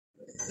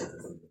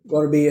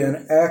Going to be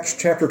in Acts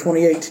chapter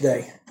 28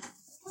 today.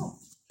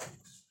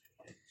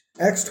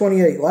 Acts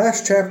 28,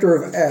 last chapter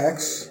of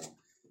Acts.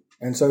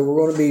 And so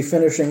we're going to be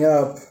finishing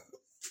up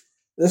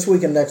this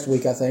week and next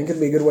week, I think.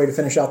 It'd be a good way to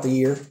finish out the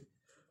year.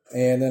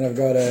 And then I've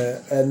got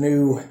a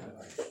new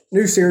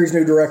series,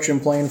 new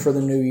direction planned for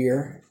the new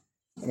year.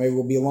 Maybe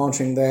we'll be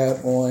launching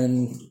that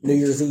on New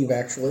Year's Eve,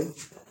 actually.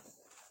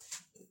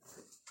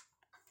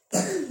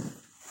 But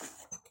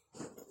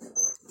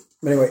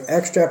anyway,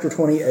 Acts chapter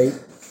 28.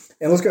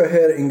 And let's go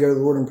ahead and go to the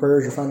Lord in prayer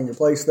as you're finding your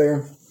place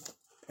there.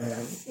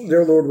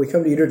 Dear Lord, we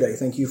come to you today.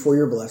 Thank you for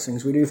your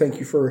blessings. We do thank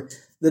you for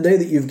the day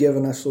that you've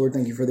given us, Lord.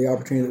 Thank you for the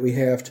opportunity that we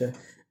have to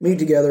meet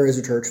together as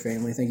a church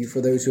family. Thank you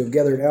for those who have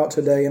gathered out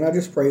today. And I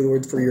just pray,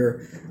 Lord, for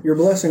your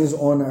blessings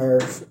on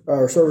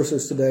our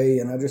services today.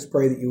 And I just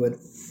pray that you would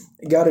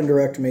guide and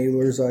direct me,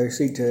 Lord, as I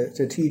seek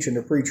to teach and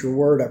to preach your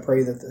word. I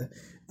pray that the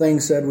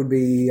things said would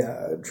be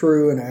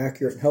true and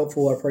accurate and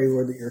helpful. I pray,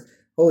 Lord, that your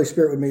Holy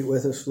Spirit would meet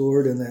with us,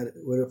 Lord, and that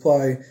it would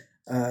apply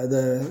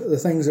the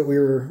things that we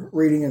were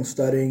reading and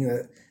studying,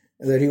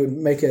 that he would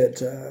make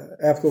it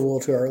applicable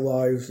to our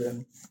lives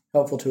and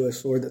helpful to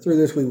us, Lord, that through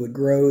this we would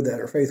grow, that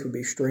our faith would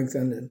be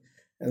strengthened,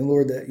 and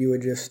Lord, that you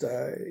would just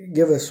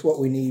give us what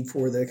we need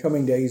for the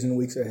coming days and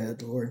weeks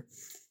ahead, Lord.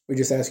 We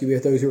just ask you to be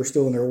with those who are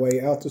still on their way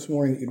out this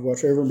morning, that you'd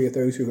watch over and be with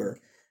those who are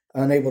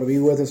unable to be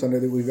with us. I know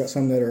that we've got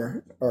some that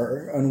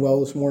are unwell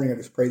this morning. I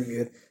just pray that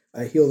you'd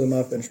heal them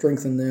up and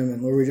strengthen them.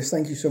 And Lord, we just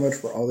thank you so much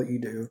for all that you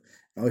do.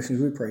 And all these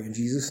things we pray in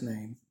Jesus'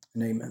 name,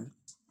 and amen.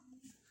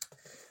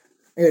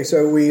 Okay,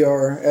 so we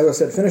are, as I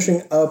said,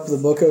 finishing up the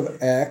book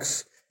of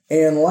Acts.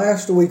 And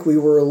last week we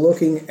were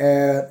looking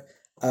at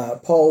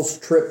Paul's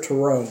trip to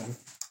Rome.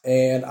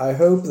 And I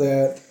hope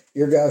that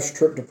your guys'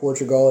 trip to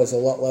Portugal is a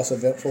lot less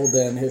eventful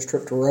than his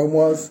trip to Rome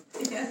was.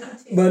 Yeah,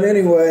 but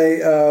anyway,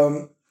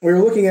 we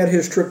were looking at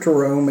his trip to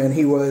Rome, and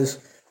he was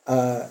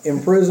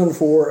imprisoned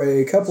for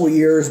a couple of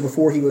years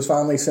before he was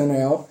finally sent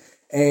out.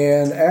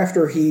 And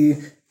after he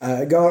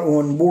got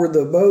on board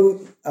the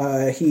boat,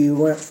 he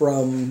went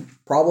from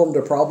problem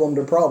to problem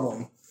to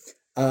problem.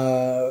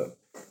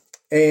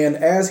 And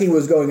as he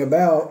was going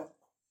about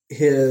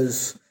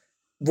his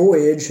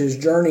voyage, his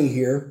journey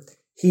here,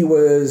 he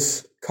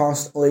was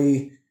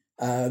constantly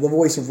the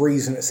voice of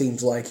reason, it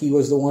seems like. He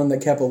was the one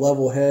that kept a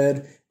level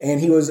head, and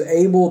he was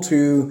able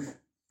to,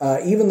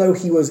 even though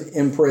he was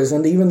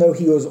imprisoned, even though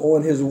he was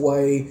on his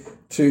way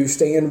to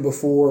stand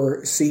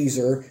before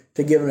Caesar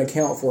to give an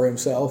account for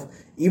himself,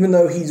 even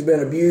though he's been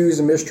abused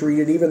and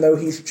mistreated, even though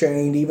he's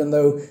chained, even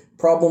though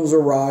problems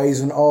arise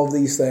and all of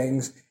these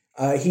things,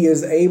 he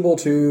is able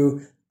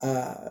to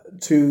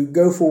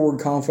go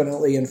forward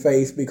confidently in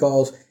faith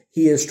because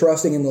he is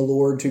trusting in the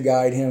Lord to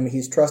guide him.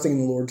 He's trusting in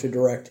the Lord to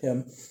direct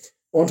him.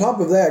 On top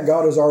of that,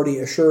 God has already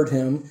assured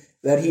him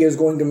that he is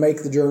going to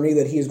make the journey,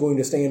 that he is going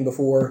to stand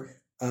before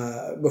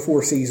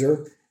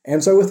Caesar.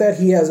 And so with that,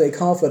 he has a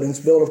confidence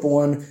built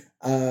upon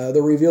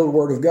the revealed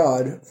word of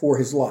God for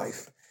his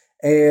life.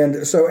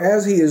 And so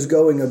as he is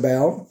going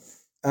about,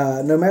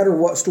 no matter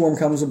what storm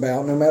comes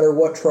about, no matter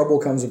what trouble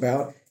comes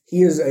about,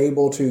 he is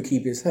able to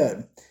keep his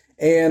head.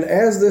 And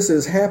as this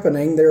is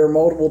happening, there are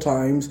multiple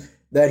times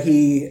that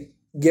he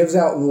gives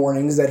out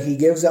warnings, that he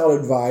gives out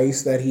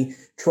advice, that he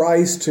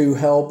tries to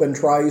help and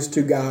tries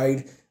to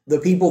guide the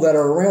people that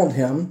are around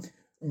him.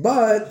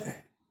 But,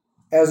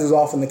 as is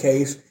often the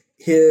case,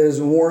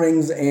 his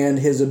warnings and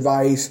his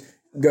advice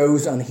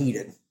goes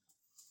unheeded.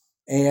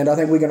 And I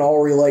think we can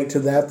all relate to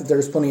that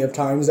there's plenty of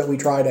times that we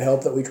try to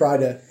help, that we try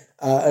to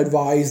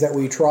advise, that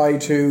we try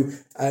to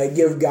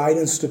give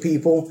guidance to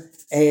people,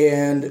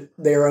 and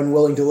they're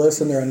unwilling to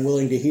listen, they're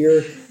unwilling to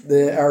hear.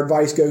 Our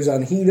advice goes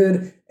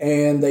unheeded,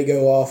 and they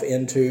go off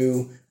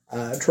into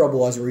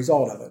trouble as a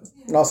result of it.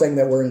 I'm not saying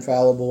that we're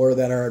infallible or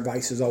that our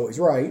advice is always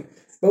right,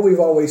 but we've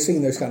always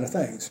seen those kind of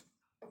things.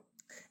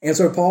 And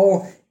so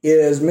Paul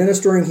is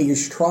ministering,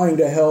 he's trying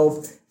to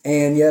help,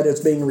 and yet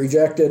it's being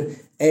rejected.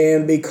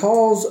 And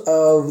because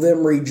of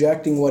them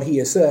rejecting what he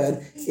has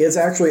said, it's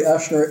actually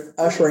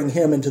ushering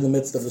him into the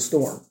midst of the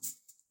storm,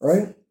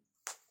 right?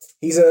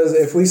 He says,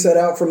 if we set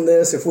out from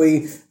this, if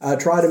we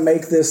try to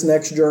make this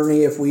next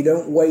journey, if we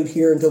don't wait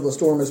here until the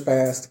storm has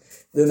passed,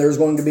 then there's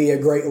going to be a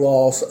great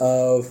loss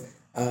of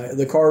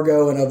the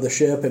cargo and of the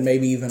ship and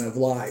maybe even of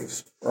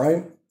lives,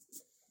 right?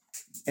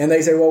 And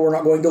they say, well, we're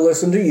not going to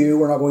listen to you.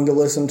 We're not going to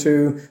listen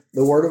to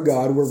the Word of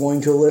God. We're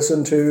going to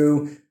listen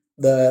to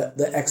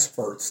the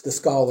experts, the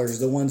scholars,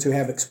 the ones who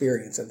have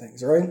experience in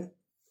things, right?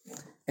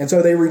 And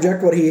so they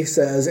reject what he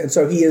says. And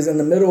so he is in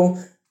the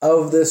middle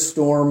of this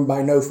storm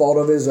by no fault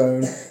of his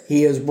own.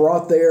 He is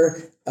brought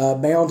there,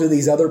 bound to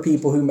these other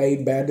people who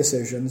made bad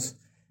decisions.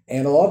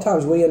 And a lot of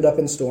times we end up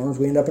in storms,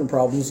 we end up in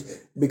problems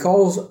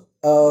because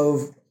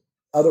of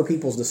other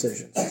people's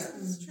decisions,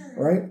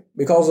 right?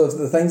 Because of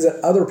the things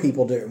that other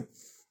people do.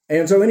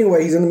 And so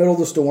anyway, he's in the middle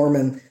of the storm,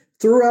 and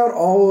throughout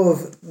all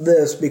of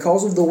this,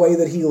 because of the way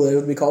that he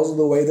lived, because of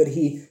the way that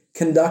he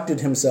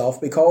conducted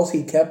himself, because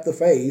he kept the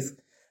faith,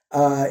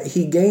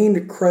 he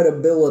gained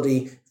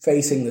credibility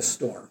facing the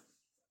storm.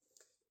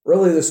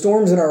 Really, the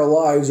storms in our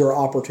lives are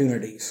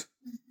opportunities.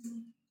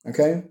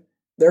 Okay?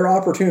 There are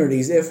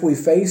opportunities. If we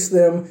face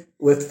them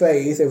with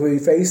faith, if we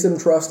face them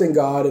trusting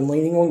God and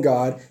leaning on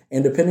God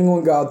and depending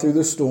on God through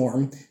the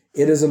storm,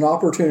 it is an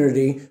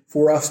opportunity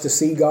for us to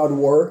see God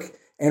work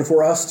and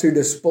for us to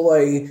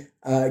display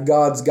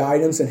God's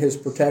guidance and His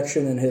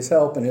protection and His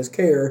help and His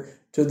care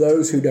to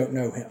those who don't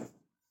know Him.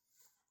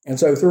 And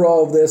so through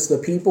all of this, the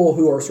people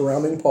who are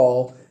surrounding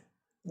Paul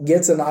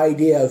gets an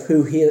idea of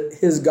who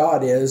his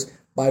God is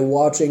by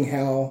watching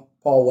how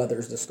Paul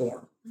weathers the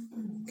storm.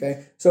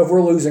 Okay? So if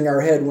we're losing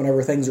our head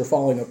whenever things are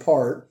falling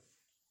apart,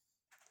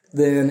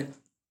 then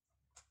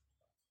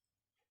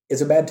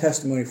it's a bad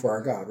testimony for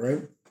our God,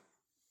 right?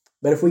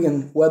 But if we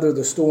can weather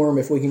the storm,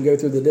 if we can go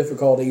through the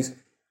difficulties,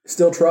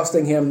 still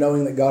trusting Him,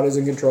 knowing that God is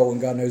in control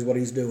and God knows what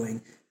He's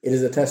doing, it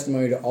is a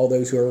testimony to all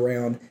those who are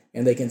around,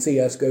 and they can see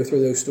us go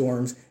through those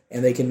storms,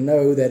 and they can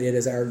know that it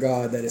is our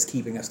God that is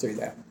keeping us through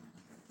that.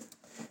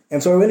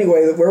 And so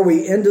anyway, where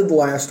we ended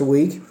last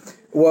week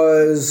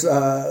was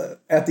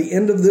at the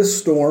end of this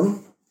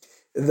storm,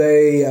 at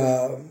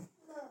the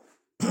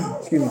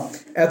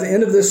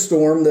end of this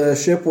storm, the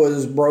ship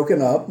was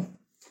broken up,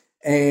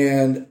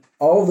 and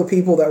all of the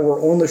people that were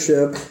on the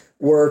ship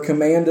were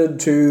commanded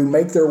to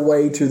make their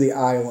way to the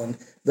island.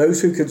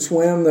 Those who could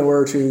swim, they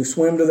were to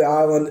swim to the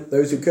island.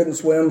 Those who couldn't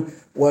swim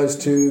was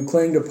to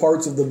cling to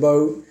parts of the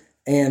boat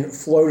and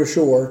float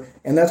ashore.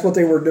 And that's what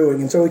they were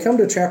doing. And so we come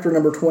to chapter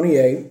number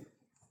 28,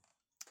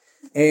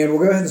 and we'll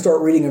go ahead and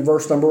start reading in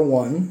verse number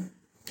 1.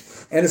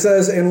 And it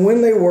says, "And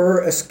when they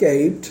were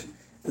escaped,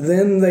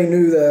 then they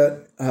knew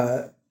that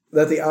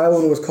the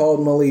island was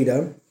called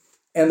Melita,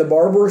 and the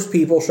barbarous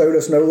people showed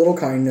us no little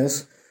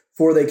kindness,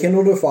 for they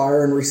kindled a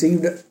fire and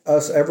received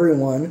us every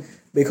one,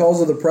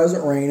 because of the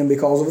present rain and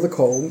because of the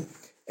cold.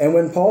 And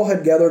when Paul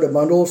had gathered a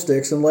bundle of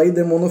sticks and laid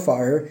them on the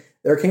fire,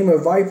 there came a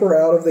viper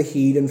out of the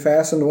heat and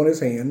fastened on his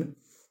hand.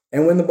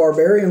 And when the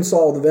barbarians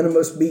saw the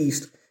venomous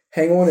beast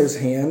hang on his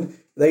hand,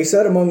 they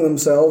said among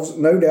themselves,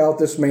 No doubt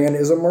this man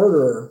is a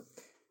murderer,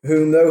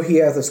 whom though he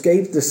hath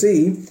escaped the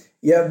sea,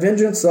 yet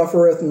vengeance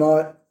suffereth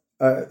not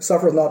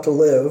to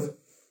live.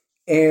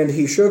 And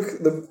he shook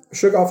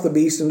off the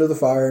beast into the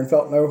fire and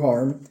felt no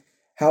harm.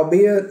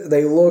 Howbeit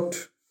they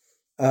looked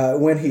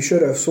when he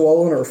should have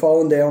swollen or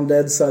fallen down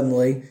dead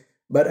suddenly.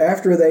 But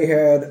after they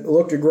had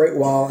looked a great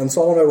while and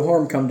saw no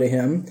harm come to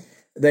him,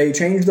 they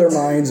changed their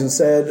minds and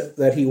said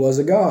that he was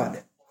a god."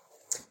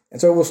 And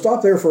so we'll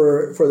stop there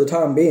for the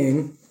time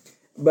being.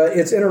 But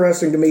it's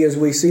interesting to me as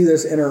we see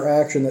this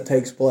interaction that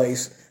takes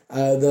place.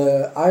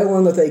 The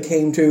island that they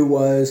came to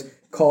was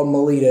called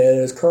Melita.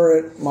 It is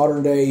current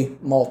modern-day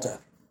Malta.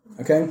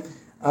 Okay?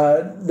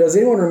 Does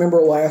anyone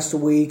remember last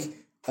week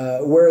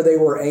where they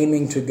were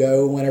aiming to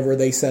go whenever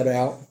they set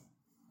out?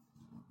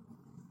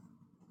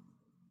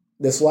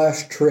 This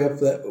last trip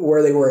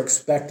where they were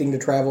expecting to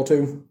travel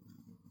to?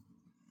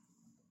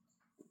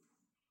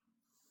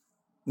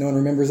 No one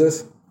remembers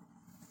this?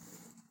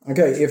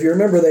 Okay, if you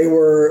remember, they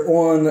were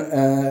on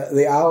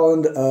the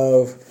island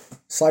of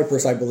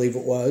Cyprus, I believe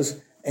it was,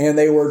 and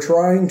they were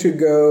trying to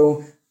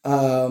go,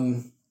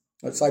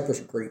 Cyprus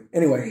or Crete?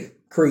 Anyway,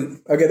 Crete.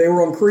 Okay, they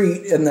were on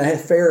Crete in the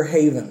fair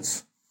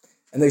havens.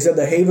 And they said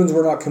the havens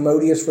were not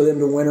commodious for them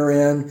to winter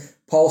in.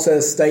 Paul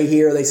says, stay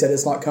here. They said,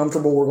 it's not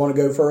comfortable. We're going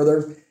to go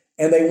further.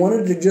 And they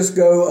wanted to just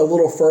go a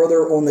little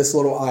further on this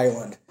little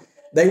island.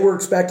 They were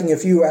expecting a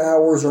few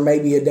hours or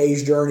maybe a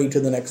day's journey to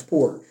the next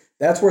port.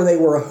 That's where they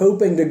were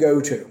hoping to go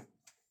to.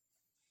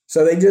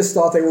 So they just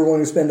thought they were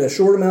going to spend a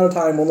short amount of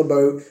time on the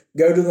boat,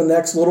 go to the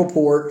next little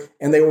port,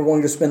 and they were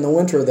going to spend the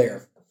winter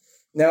there.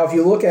 Now, if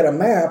you look at a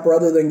map,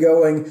 rather than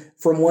going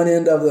from one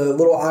end of the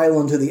little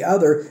island to the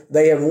other,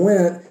 they have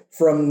went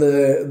from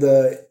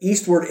the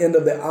eastward end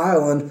of the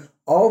island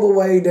all the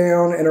way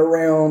down and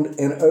around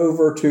and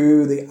over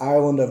to the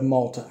island of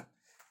Malta.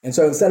 And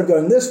so instead of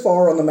going this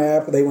far on the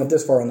map, they went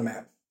this far on the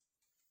map.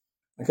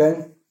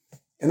 Okay?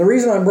 And the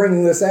reason I'm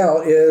bringing this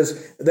out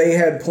is they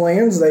had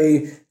plans.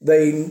 They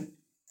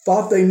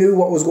thought they knew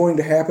what was going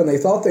to happen. They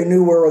thought they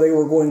knew where they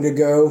were going to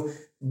go.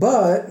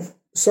 But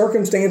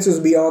circumstances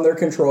beyond their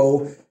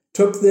control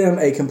took them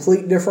a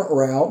complete different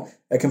route,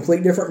 a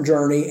complete different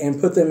journey, and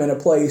put them in a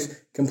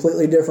place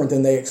completely different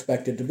than they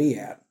expected to be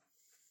at.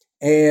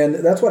 And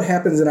that's what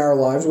happens in our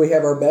lives. We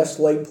have our best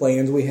laid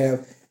plans. We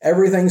have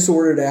everything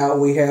sorted out.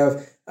 We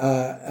have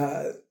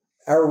our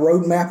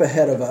roadmap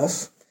ahead of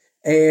us.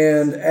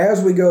 And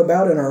as we go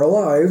about in our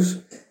lives,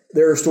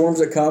 there are storms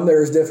that come,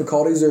 there's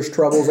difficulties, there's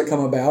troubles that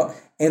come about,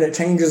 and it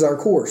changes our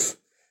course.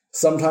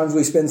 Sometimes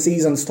we spend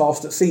seasons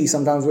tossed at sea.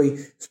 Sometimes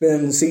we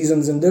spend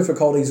seasons in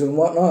difficulties and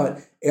whatnot.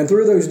 And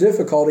through those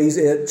difficulties,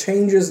 it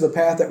changes the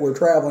path that we're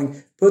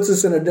traveling, puts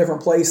us in a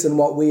different place than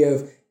what we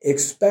have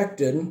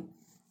expected.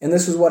 And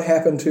this is what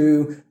happened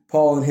to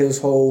Paul and his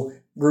whole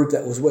group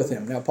that was with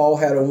him. Now, Paul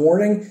had a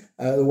warning.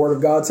 The Word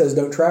of God says,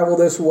 don't travel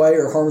this way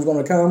or harm's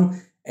going to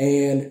come.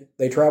 And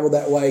they traveled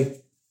that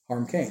way.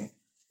 Harm came.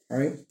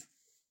 Right?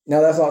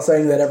 Now, that's not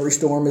saying that every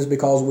storm is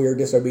because we are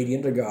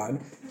disobedient to God.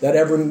 That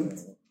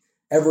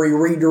every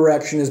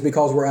redirection is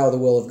because we're out of the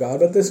will of God.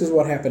 But this is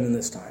what happened in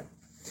this time.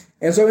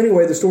 And so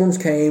anyway, the storms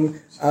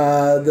came.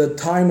 The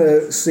time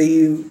of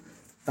sea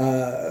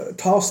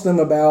tossed them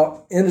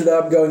about, ended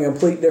up going a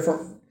complete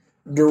different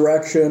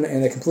direction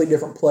and a complete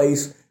different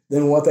place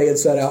than what they had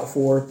set out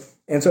for.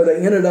 And so they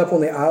ended up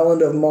on the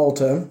island of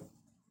Malta.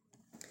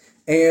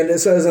 And it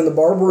says, and the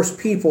barbarous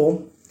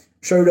people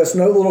showed us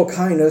no little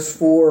kindness,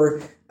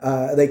 for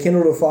they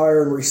kindled a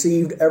fire and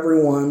received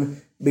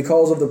everyone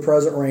because of the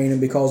present rain and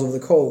because of the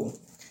cold.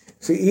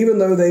 See, even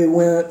though they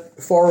went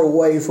far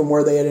away from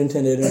where they had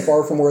intended and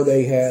far from where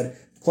they had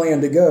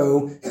planned to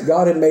go,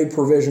 God had made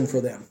provision for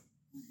them.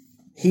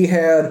 He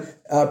had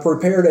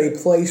prepared a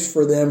place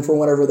for them for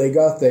whenever they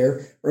got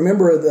there.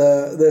 Remember,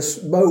 this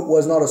boat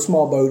was not a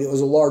small boat. It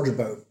was a large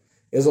boat.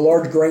 It was a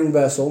large grain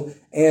vessel,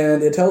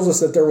 and it tells us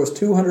that there was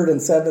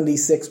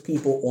 276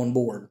 people on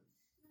board.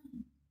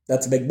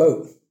 That's a big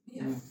boat.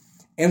 Yeah.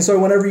 And so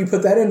whenever you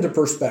put that into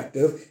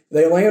perspective,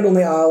 they land on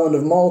the island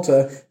of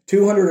Malta,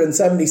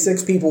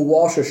 276 people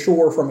wash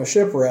ashore from a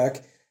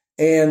shipwreck,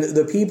 and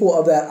the people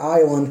of that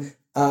island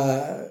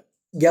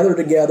gather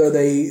together,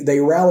 they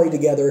rally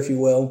together, if you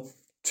will,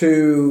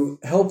 to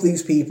help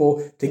these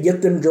people, to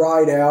get them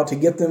dried out, to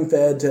get them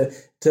fed,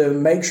 to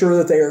make sure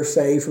that they are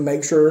safe and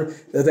make sure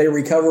that they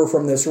recover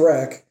from this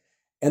wreck.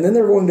 And then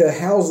they're going to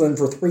house them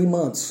for 3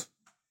 months.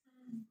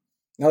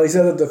 Now, they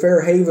said that the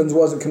Fair Havens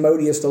wasn't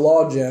commodious to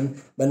lodge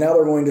in, but now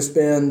they're going to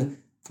spend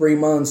 3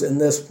 months in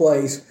this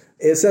place.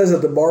 It says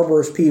that the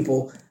barbarous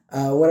people,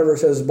 whenever it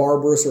says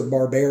barbarous or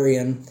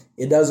barbarian,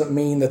 it doesn't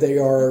mean that they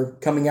are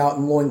coming out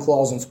in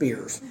loincloths and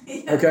spears,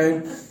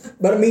 okay?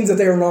 But it means that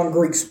they are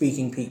non-Greek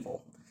speaking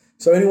people.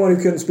 So anyone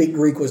who couldn't speak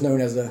Greek was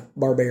known as a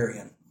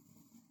barbarian.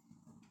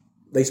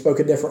 They spoke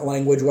a different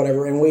language,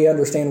 whatever, and we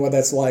understand what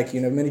that's like,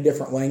 many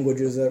different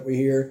languages that we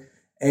hear.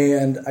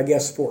 And I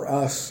guess for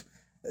us,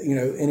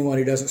 anyone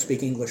who doesn't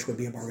speak English would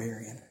be a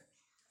barbarian,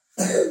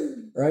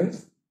 right?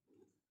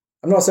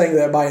 I'm not saying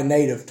that by a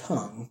native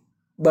tongue,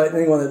 but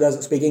anyone that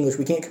doesn't speak English,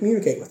 we can't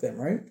communicate with them,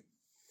 right?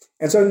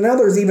 And so now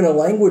there's even a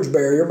language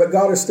barrier, but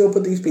God has still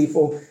put these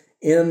people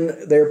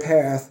in their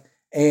path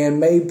and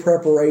made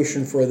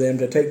preparation for them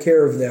to take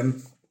care of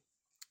them.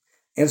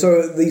 And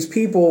so these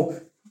people,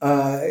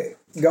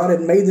 God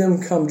had made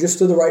them come just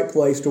to the right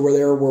place to where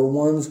there were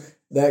ones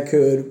that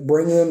could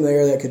bring them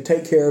there, that could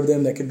take care of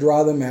them, that could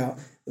dry them out,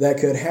 that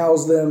could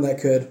house them, that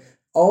could,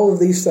 all of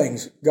these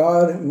things.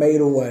 God made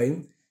a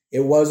way.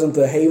 It wasn't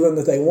the haven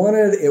that they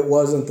wanted. It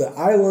wasn't the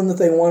island that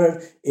they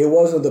wanted. It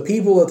wasn't the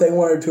people that they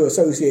wanted to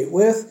associate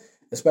with,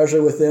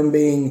 especially with them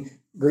being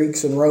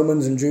Greeks and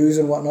Romans and Jews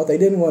and whatnot. They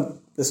didn't want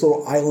this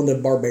little island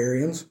of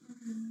barbarians,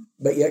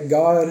 but yet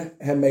God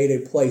had made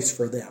a place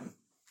for them.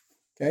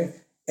 Okay?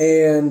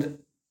 And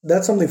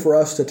that's something for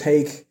us to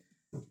take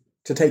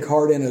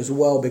heart in as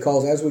well,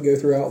 because as we go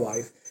throughout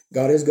life,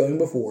 God is going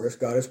before us.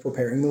 God is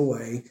preparing the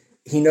way.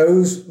 He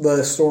knows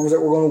the storms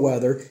that we're going to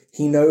weather.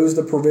 He knows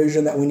the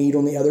provision that we need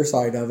on the other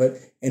side of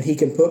it, and He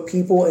can put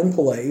people in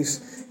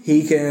place.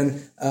 He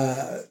can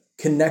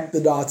connect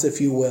the dots, if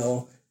you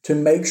will, to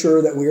make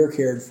sure that we are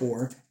cared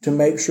for, to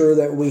make sure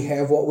that we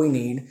have what we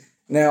need.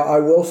 Now, I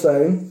will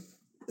say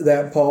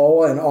that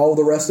Paul and all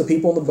the rest of the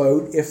people on the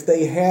boat, if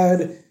they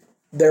had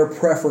their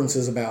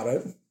preferences about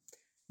it,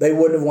 they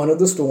wouldn't have wanted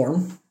the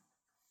storm.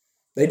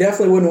 They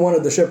definitely wouldn't have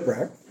wanted the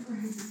shipwreck.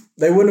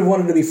 They wouldn't have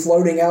wanted to be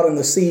floating out in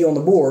the sea on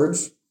the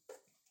boards.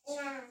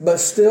 But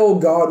still,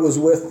 God was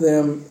with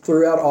them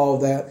throughout all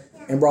of that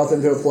and brought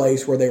them to a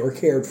place where they were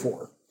cared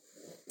for.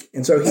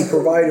 And so He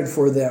provided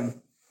for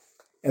them.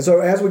 And so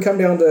as we come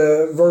down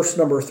to verse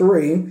number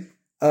 3,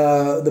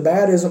 the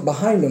bad isn't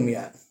behind them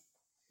yet.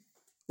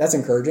 That's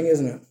encouraging,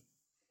 isn't it?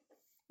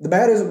 The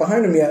bad isn't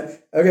behind them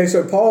yet. Okay,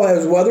 so Paul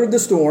has weathered the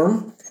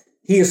storm.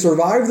 He has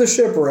survived the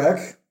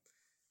shipwreck.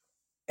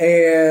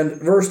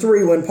 And verse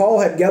 3, when Paul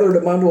had gathered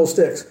a bundle of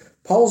sticks,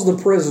 Paul's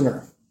the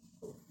prisoner.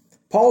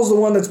 Paul's the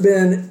one that's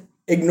been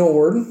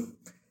ignored.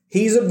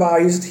 He's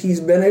advised. He's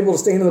been able to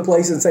stand in the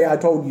place and say, I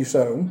told you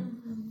so.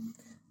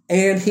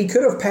 And he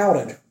could have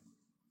pouted.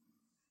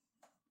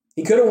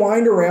 He could have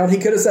whined around. He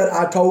could have said,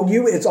 I told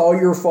you, it's all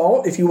your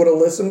fault if you would have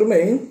listened to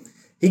me.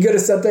 He could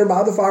have sat there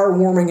by the fire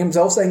warming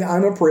himself, saying,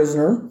 I'm a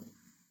prisoner.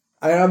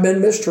 I've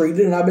been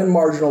mistreated and I've been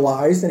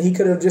marginalized. And he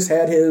could have just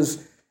had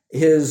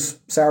his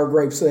sour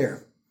grapes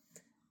there.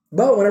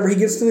 But whenever he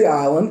gets to the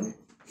island,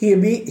 he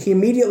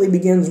immediately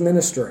begins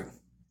ministering.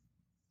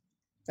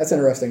 That's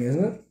interesting,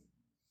 isn't it?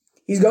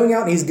 He's going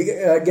out and he's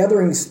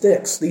gathering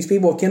sticks. These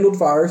people have kindled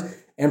fires.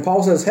 And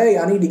Paul says, hey,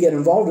 I need to get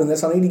involved in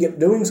this. I need to get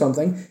doing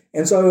something.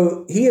 And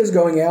so he is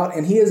going out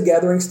and he is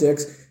gathering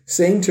sticks,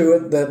 seeing to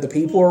it that the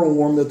people are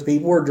warm, that the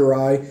people are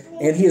dry,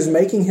 and he is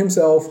making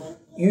himself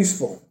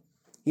useful.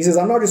 He says,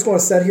 I'm not just going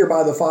to sit here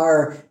by the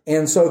fire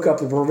and soak up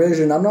the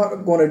provision. I'm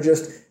not going to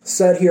just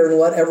sit here and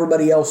let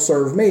everybody else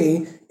serve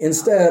me.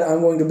 Instead,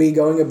 I'm going to be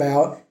going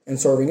about and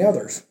serving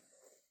others.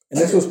 And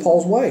this was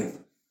Paul's way.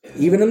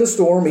 Even in the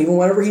storm, even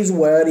whenever he's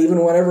wet,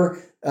 even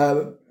whenever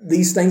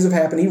these things have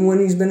happened, even when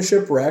he's been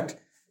shipwrecked,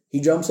 he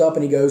jumps up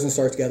and he goes and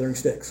starts gathering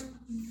sticks.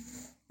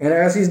 And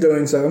as he's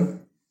doing so,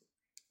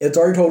 it's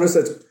already told us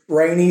it's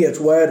rainy, it's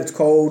wet, it's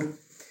cold.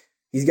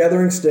 He's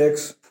gathering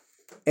sticks.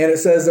 And it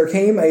says, there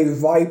came a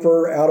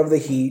viper out of the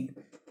heat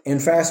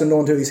and fastened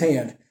onto his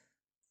hand.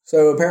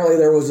 So apparently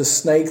there was a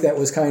snake that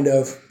was kind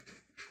of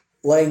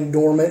laying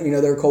dormant. You know,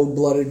 they're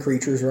cold-blooded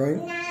creatures, right?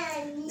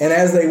 And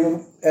as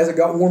it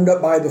got warmed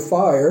up by the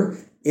fire,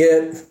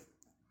 it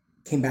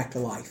came back to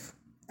life,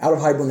 out of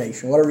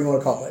hibernation, whatever you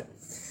want to call it.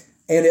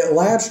 And it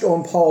latched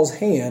on Paul's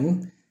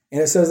hand,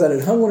 and it says that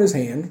it hung on his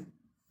hand,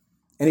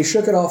 and he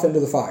shook it off into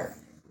the fire.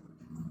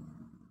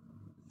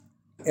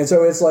 And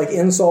so it's like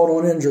insult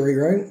on injury,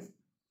 right?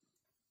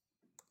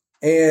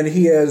 And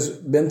he has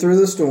been through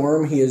the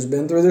storm. He has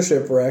been through the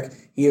shipwreck.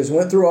 He has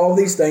went through all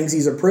these things.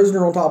 He's a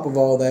prisoner on top of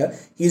all that.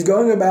 He's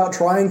going about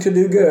trying to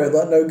do good.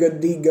 Let no good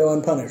deed go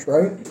unpunished,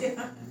 right?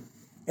 Yeah.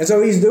 And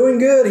so he's doing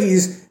good.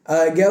 He's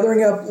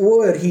gathering up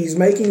wood. He's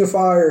making a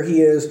fire.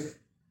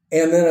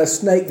 And then a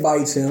snake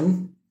bites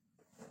him.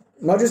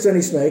 Not just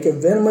any snake, a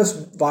venomous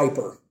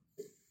viper.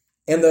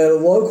 And the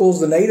locals,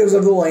 the natives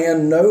of the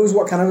land, knows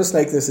what kind of a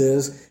snake this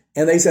is.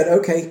 And they said,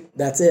 okay,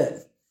 that's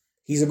it.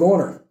 He's a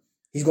goner.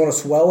 He's going to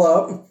swell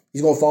up.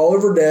 He's going to fall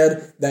over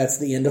dead. That's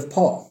the end of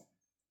Paul.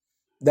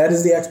 That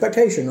is the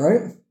expectation,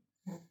 right?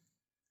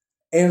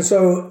 And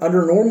so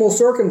under normal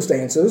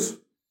circumstances,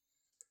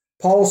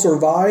 Paul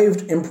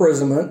survived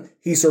imprisonment.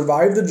 He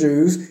survived the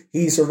Jews.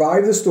 He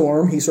survived the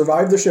storm. He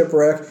survived the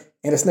shipwreck.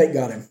 And a snake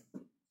got him.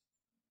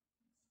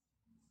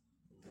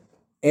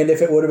 And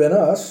if it would have been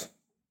us,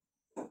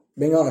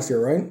 being honest here,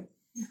 right?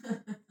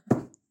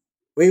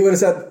 We would have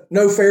said,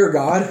 no fair,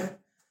 God.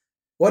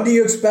 What do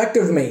you expect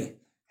of me?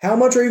 How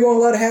much are you going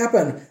to let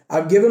happen?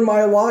 I've given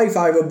my life.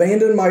 I've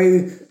abandoned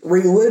my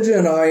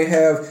religion. I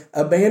have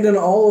abandoned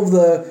all of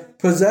the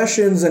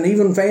possessions and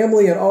even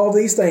family and all of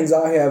these things.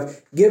 I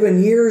have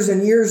given years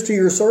and years to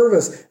your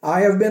service.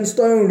 I have been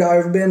stoned. I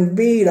have been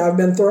beat. I've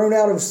been thrown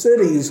out of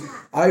cities.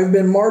 I have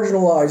been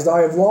marginalized.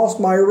 I have lost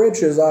my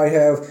riches. I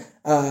have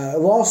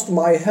lost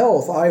my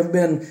health. I've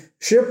been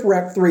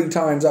shipwrecked 3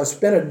 times. I've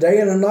spent a day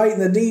and a night in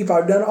the deep.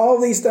 I've done all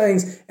these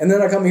things. And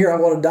then I come here,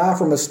 I'm going to die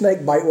from a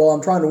snake bite while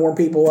I'm trying to warm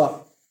people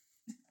up.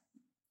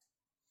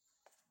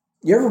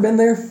 You ever been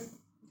there?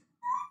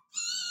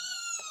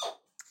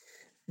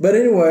 But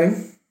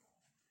anyway,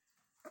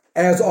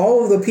 as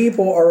all of the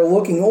people are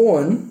looking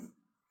on,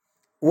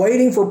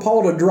 waiting for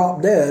Paul to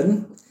drop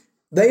dead,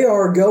 they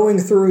are going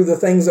through the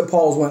things that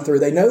Paul's went through.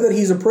 They know that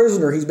he's a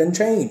prisoner. He's been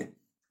chained,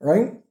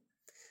 right?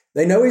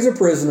 They know he's a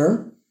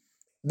prisoner.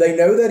 They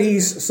know that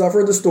he's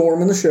suffered the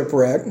storm and the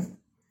shipwreck.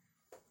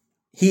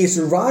 He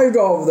survived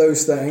all of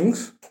those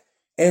things.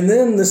 And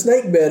then the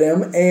snake bit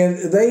him,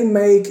 and they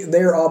make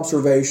their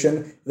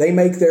observation, they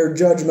make their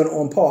judgment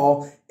on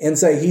Paul and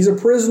say, he's a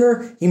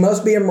prisoner, he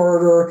must be a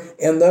murderer,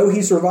 and though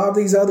he survived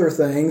these other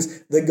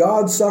things, the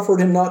God suffered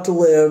him not to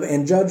live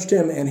and judged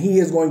him, and he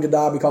is going to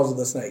die because of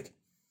the snake.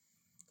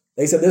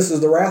 They said, this is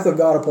the wrath of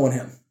God upon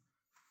him.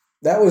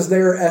 That was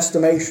their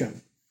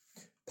estimation.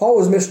 Paul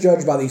was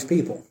misjudged by these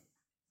people,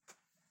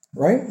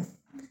 right?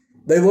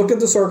 They looked at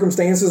the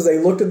circumstances, they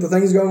looked at the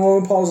things going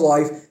on in Paul's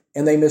life,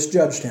 and they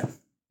misjudged him.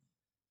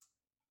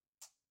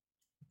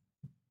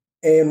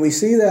 And we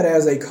see that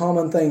as a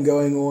common thing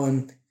going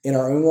on in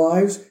our own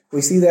lives.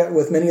 We see that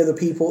with many of the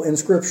people in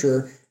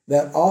Scripture,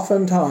 that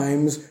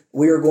oftentimes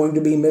we are going to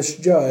be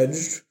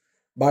misjudged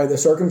by the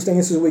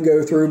circumstances we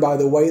go through, by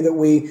the way that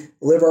we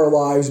live our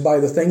lives, by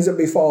the things that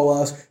befall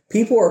us.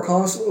 People are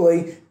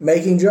constantly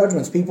making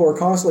judgments. People are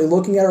constantly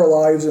looking at our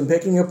lives and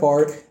picking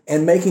apart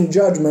and making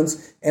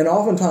judgments, and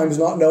oftentimes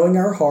not knowing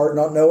our heart,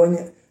 not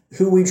knowing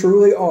who we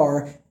truly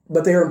are,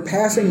 but they are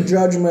passing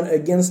judgment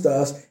against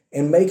us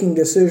and making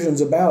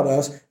decisions about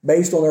us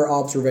based on their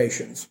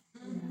observations.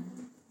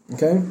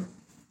 Okay?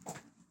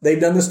 They've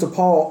done this to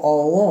Paul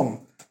all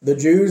along. The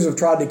Jews have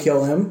tried to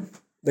kill him.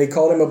 They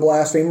called him a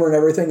blasphemer and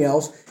everything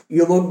else.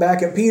 You look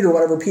back at Peter,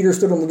 whenever Peter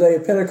stood on the day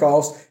of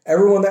Pentecost,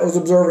 everyone that was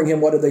observing him,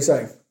 what did they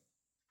say?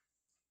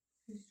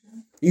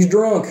 He's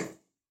drunk.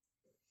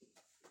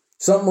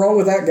 Something wrong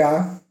with that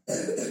guy,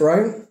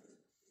 right?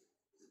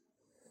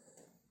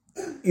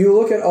 You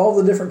look at all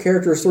the different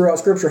characters throughout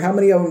Scripture, how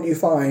many of them do you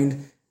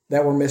find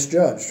that were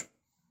misjudged?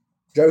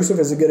 Joseph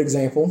is a good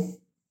example.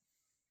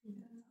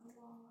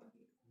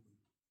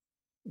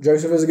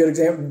 Joseph is a good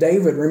example.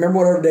 David, remember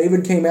whenever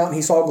David came out and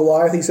he saw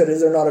Goliath, he said, is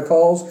there not a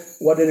cause?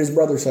 What did his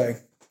brother say?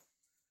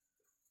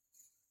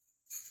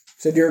 He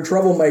said, you're a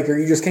troublemaker.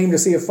 You just came to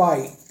see a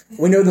fight.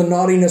 We know the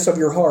naughtiness of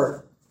your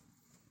heart.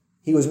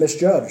 He was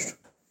misjudged.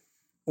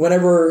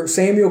 Whenever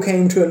Samuel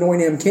came to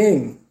anoint him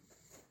king,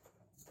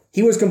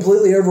 he was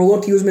completely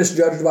overlooked. He was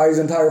misjudged by his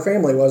entire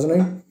family,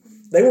 wasn't he?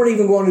 They weren't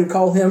even going to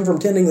call him from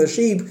tending the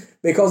sheep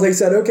because they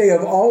said, okay,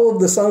 of all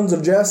of the sons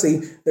of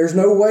Jesse, there's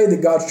no way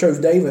that God chose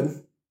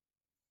David.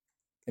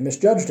 They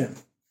misjudged him.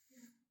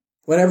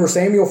 Whenever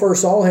Samuel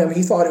first saw him,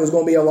 he thought it was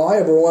going to be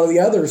Eliab or one of the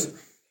others.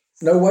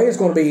 No way it's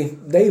going to be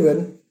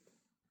David.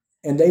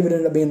 And David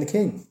ended up being the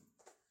king.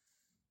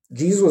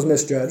 Jesus was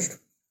misjudged.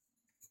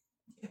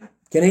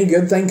 Can any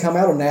good thing come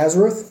out of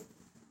Nazareth?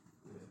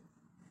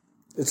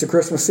 It's the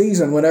Christmas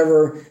season.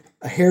 Whenever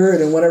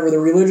Herod and whenever the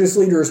religious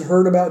leaders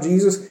heard about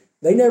Jesus,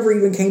 They never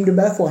even came to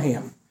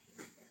Bethlehem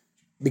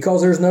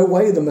because there's no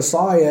way the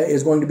Messiah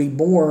is going to be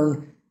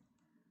born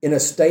in a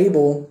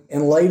stable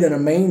and laid in a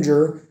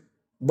manger,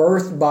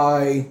 birthed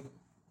by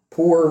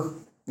poor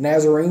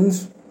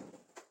Nazarenes,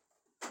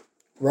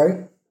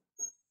 right?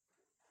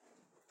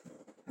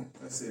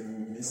 That's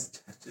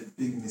a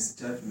big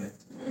misjudgment.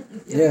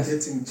 Yes.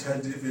 Getting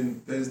judged even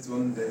based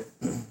on the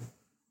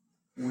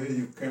where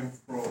you came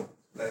from.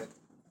 Like,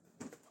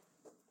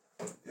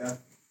 yeah.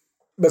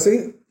 But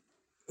see,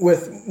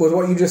 with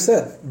what you just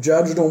said,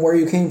 judged on where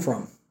you came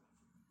from.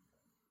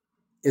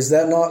 Is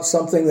that not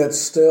something that's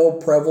still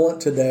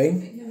prevalent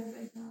today?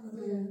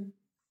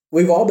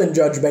 We've all been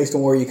judged based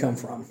on where you come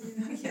from.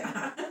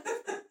 Yeah.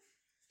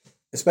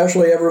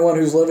 Especially everyone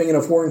who's living in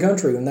a foreign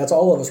country, and that's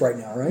all of us right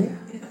now, right?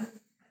 Yeah.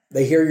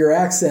 They hear your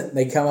accent,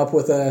 they come up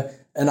with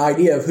an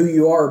idea of who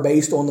you are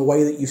based on the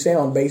way that you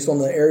sound, based on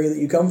the area that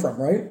you come from,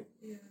 right?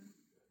 Yeah.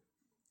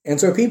 And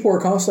so people are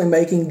constantly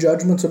making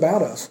judgments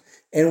about us,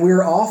 and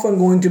we're often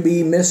going to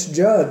be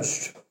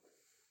misjudged.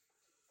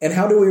 And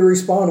how do we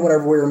respond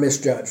whenever we are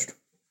misjudged?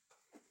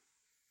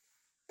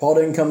 Paul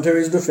didn't come to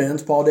his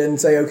defense. Paul didn't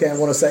say, okay, I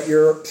want to set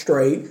you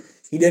straight.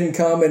 He didn't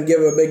come and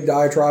give a big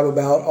diatribe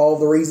about all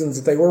the reasons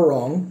that they were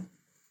wrong.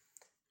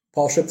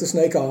 Paul shook the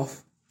snake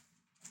off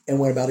and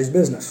went about his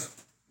business.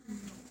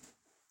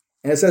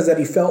 And it says that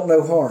he felt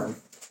no harm.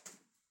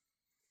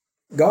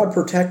 God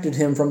protected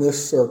him from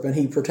this serpent.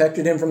 He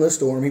protected him from the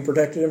storm. He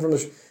protected him from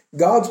the...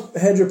 God's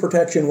hedge of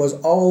protection was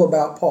all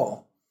about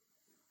Paul.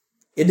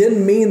 It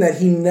didn't mean that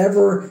he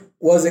never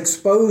was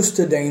exposed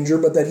to danger,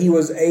 but that he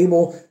was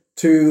able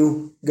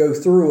to go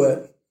through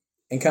it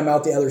and come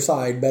out the other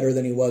side better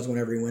than he was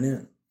whenever he went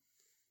in.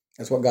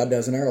 That's what God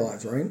does in our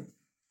lives, right?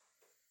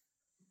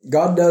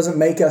 God doesn't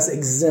make us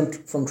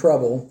exempt from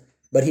trouble,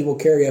 but he will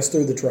carry us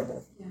through the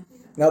trouble. Yeah.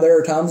 Now, there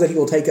are times that he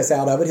will take us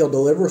out of it. He'll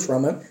deliver us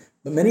from it.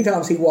 But many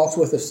times he walks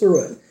with us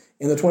through it.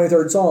 In the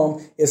 23rd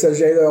Psalm, it says,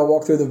 yea, though I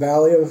walk through the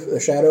valley of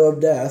the shadow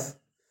of death,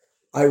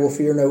 I will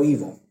fear no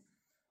evil.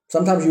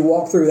 Sometimes you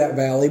walk through that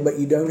valley, but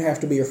you don't have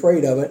to be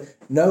afraid of it,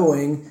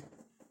 knowing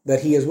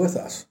that he is with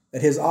us,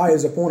 that his eye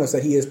is upon us,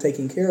 that he is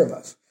taking care of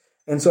us.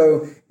 And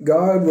so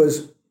God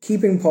was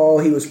keeping Paul.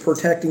 He was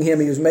protecting him.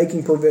 He was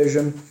making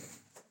provision.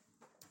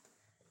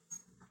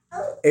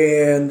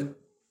 And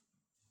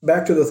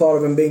back to the thought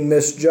of him being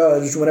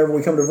misjudged, whenever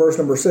we come to verse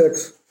number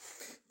 6,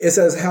 it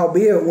says,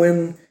 howbeit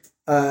when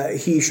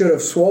he should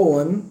have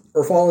swollen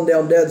or fallen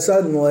down dead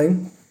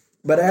suddenly,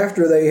 but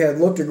after they had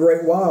looked a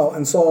great while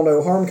and saw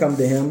no harm come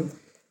to him,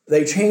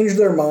 they changed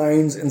their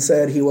minds and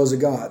said he was a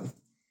god.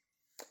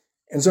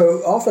 And so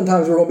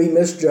oftentimes we're going to be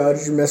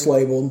misjudged or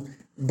mislabeled,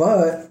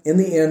 but in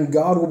the end,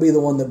 God will be the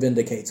one that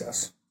vindicates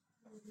us.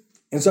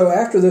 And so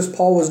after this,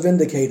 Paul was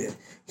vindicated.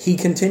 He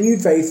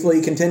continued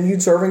faithfully,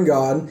 continued serving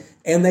God,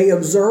 and they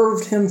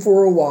observed him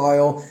for a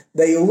while.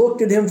 They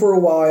looked at him for a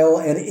while,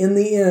 and in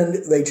the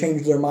end, they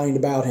changed their mind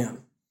about him.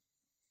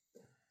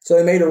 So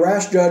they made a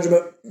rash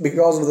judgment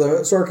because of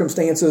the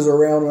circumstances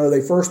around when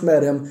they first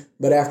met him,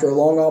 but after a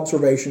long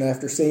observation,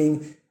 after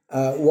seeing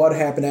what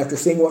happened, after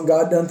seeing what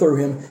God done through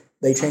him,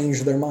 they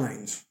changed their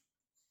minds.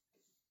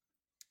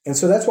 And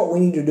so that's what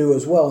we need to do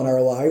as well in our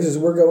lives. As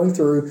we're going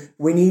through,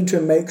 we need to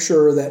make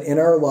sure that in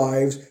our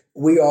lives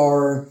we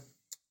are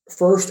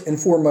first and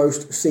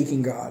foremost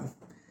seeking God,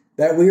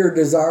 that we are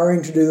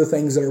desiring to do the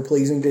things that are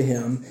pleasing to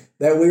him,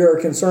 that we are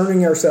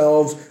concerning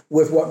ourselves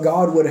with what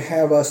God would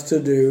have us to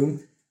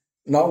do,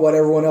 not what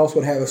everyone else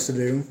would have us to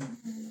do.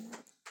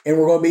 And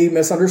we're going to be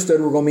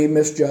misunderstood. We're going to be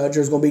misjudged.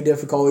 There's going to be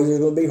difficulties. There's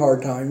going to be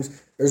hard times.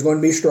 There's going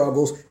to be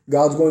struggles.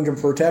 God's going to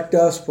protect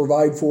us,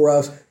 provide for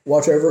us,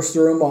 watch over us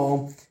through them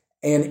all.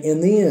 And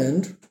in the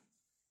end,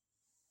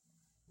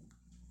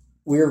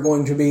 we are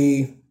going to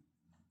be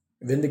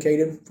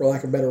vindicated, for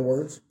lack of better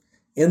words.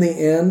 In the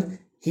end,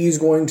 he's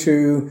going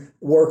to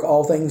work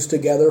all things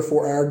together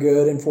for our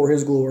good and for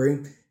his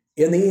glory.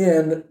 In the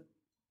end,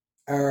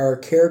 our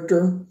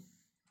character,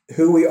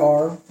 who we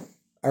are,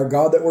 our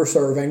God that we're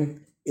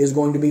serving, is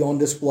going to be on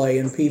display,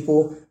 and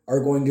people are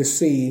going to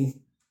see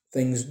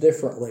things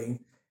differently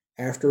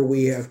after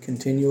we have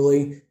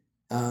continually,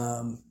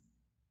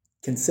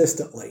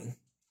 consistently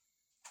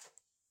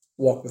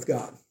walked with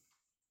God.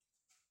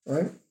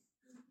 Right?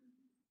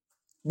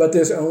 But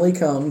this only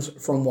comes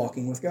from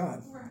walking with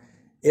God.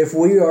 If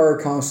we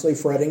are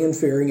constantly fretting and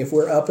fearing, if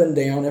we're up and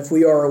down, if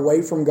we are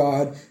away from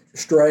God,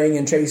 straying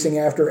and chasing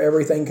after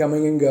everything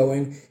coming and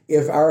going,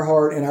 if our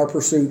heart and our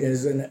pursuit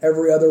is in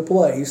every other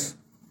place,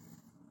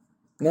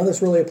 none of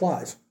this really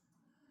applies.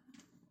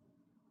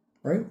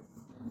 Right?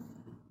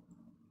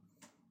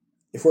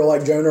 If we're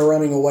like Jonah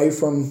running away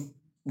from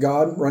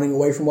God, running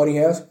away from what he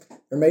has,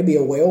 there may be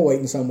a whale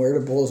waiting somewhere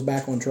to pull us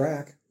back on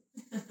track.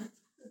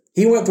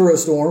 He went through a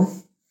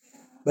storm,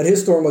 but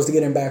his storm was to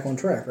get him back on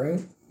track, right?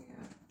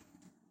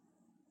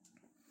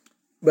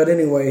 But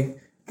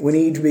anyway, we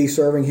need to be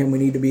serving him. We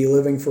need to be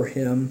living for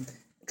him,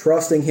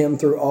 trusting him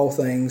through all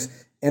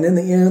things. And in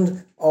the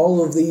end,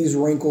 all of these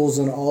wrinkles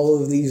and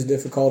all of these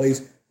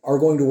difficulties are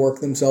going to work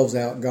themselves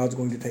out. God's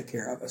going to take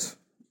care of us.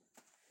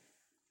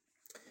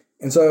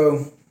 And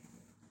so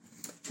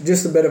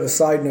just a bit of a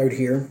side note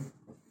here.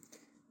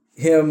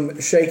 Him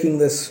shaking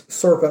this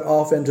serpent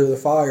off into the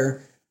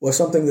fire was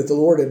something that the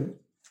Lord had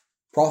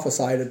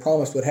prophesied and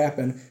promised would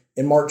happen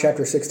in Mark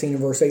chapter 16 and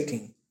verse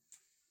 18.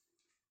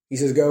 He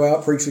says, go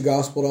out, preach the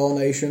gospel to all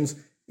nations.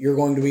 You're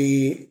going to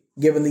be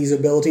given these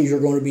abilities. You're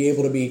going to be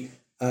able to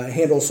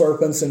handle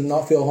serpents and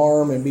not feel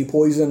harm and be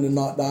poisoned and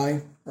not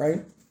die,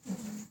 right?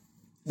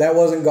 That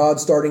wasn't God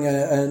starting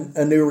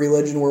a new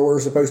religion where we're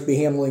supposed to be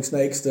handling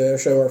snakes to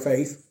show our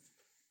faith.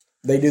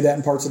 They do that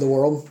in parts of the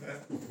world.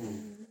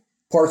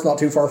 Parts not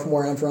too far from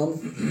where I'm from.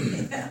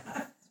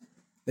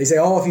 They say,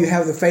 if you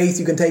have the faith,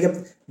 you can take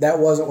it. That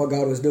wasn't what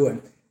God was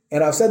doing.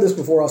 And I've said this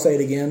before, I'll say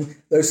it again.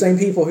 Those same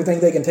people who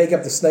think they can take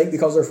up the snake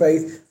because of their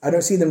faith, I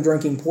don't see them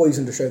drinking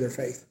poison to show their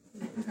faith.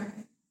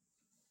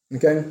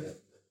 Okay?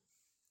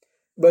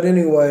 But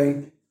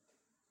anyway,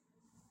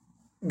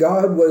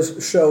 God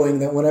was showing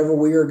that whenever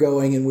we are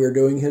going and we are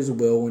doing His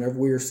will, whenever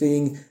we are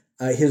seeing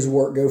His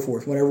work go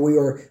forth, whenever we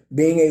are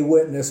being a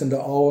witness unto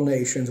all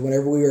nations,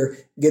 whenever we are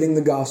getting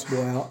the gospel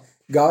out,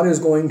 God is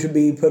going to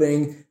be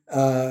putting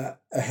a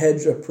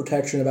hedge of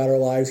protection about our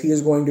lives. He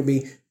is going to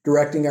be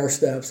directing our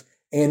steps,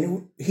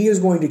 and He is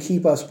going to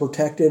keep us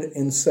protected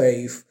and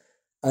safe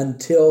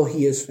until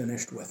He is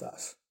finished with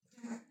us.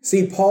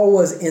 See, Paul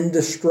was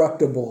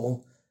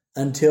indestructible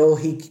until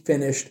he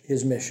finished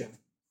his mission.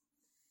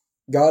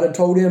 God had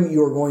told him,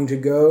 you are going to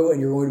go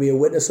and you're going to be a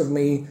witness of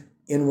me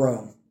in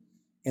Rome.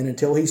 And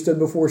until he stood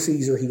before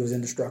Caesar, he was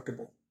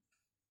indestructible.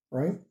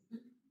 Right?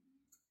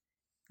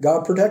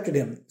 God protected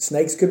him.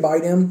 Snakes could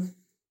bite him.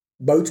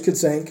 Boats could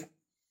sink.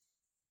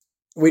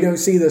 We don't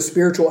see the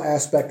spiritual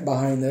aspect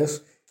behind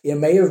this. It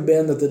may have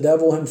been that the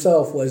devil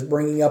himself was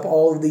bringing up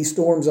all of these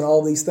storms and all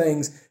of these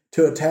things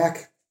to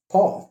attack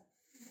Paul.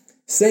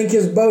 Sink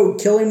his boat,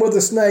 kill him with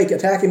a snake,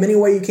 attack him any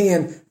way you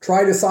can,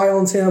 try to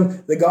silence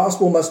him. The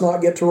gospel must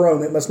not get to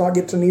Rome. It must not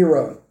get to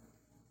Nero.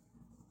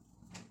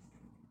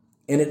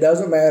 And it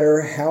doesn't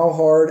matter how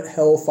hard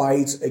hell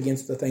fights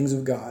against the things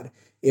of God.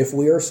 If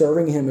we are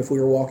serving Him, if we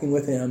are walking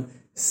with Him,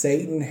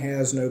 Satan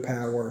has no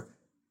power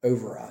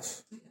over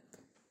us.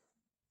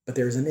 But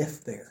there's an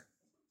if there.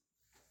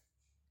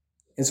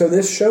 And so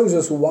this shows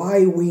us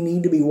why we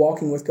need to be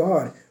walking with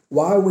God,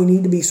 why we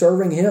need to be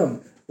serving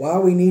Him, why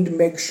we need to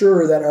make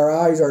sure that our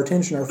eyes, our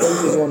attention, our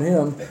focus on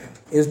Him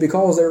is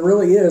because there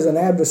really is an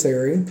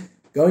adversary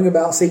going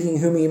about seeking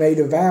whom he may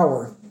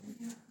devour.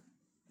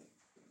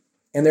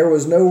 And there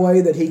was no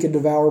way that he could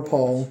devour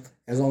Paul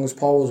as long as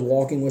Paul was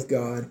walking with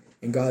God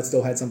and God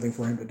still had something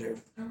for him to do.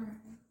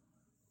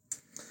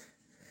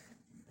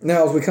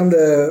 Now, as we come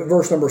to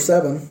verse number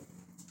 7,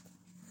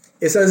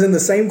 it says, in the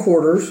same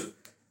quarters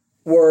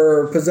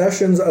were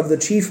possessions of the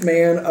chief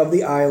man of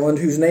the island,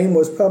 whose name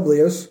was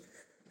Publius,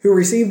 who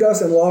received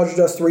us and lodged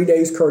us 3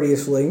 days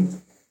courteously.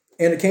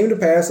 And it came to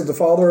pass that the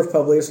father of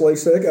Publius lay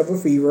sick of a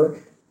fever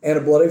and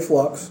a bloody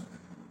flux,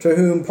 to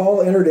whom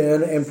Paul entered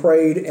in and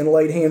prayed and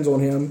laid hands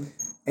on him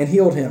and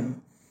healed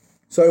him.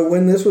 So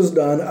when this was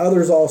done,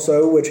 others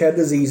also, which had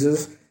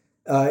diseases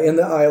in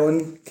the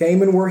island,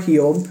 came and were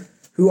healed,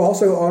 who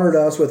also honored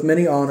us with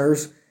many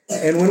honors.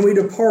 And when we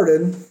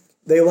departed,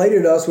 they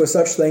laded us with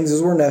such things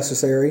as were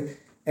necessary.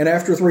 And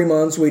after 3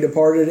 months, we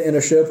departed in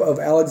a ship of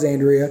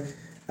Alexandria,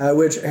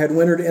 which had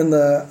wintered in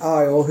the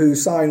isle,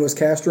 whose sign was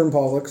Castor and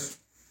Pollux.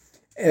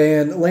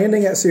 And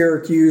landing at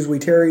Syracuse, we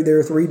tarried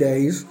there 3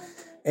 days.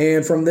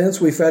 And from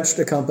thence we fetched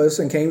a compass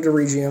and came to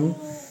Rhegium.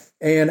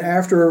 And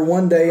after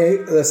 1 day,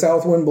 the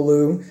south wind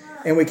blew,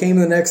 and we came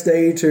the next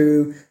day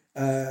to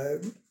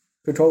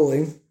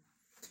Puteoli,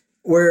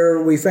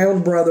 where we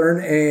found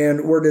brethren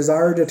and were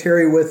desired to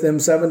tarry with them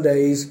 7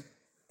 days.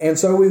 And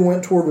so we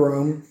went toward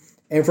Rome.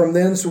 And from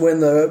thence,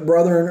 when the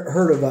brethren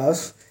heard of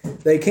us,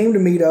 they came to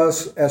meet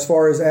us as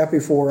far as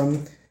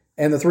Apiphorum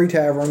and the 3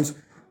 taverns,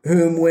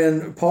 whom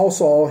when Paul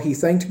saw, he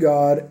thanked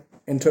God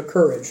and took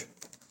courage.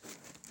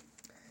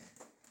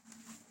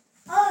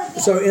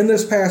 So in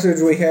this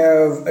passage, we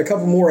have a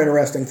couple more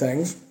interesting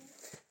things.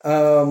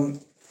 The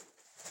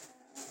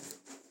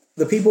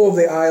people of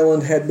the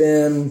island had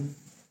been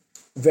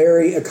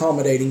very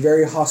accommodating,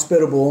 very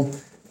hospitable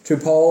to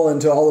Paul and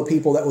to all the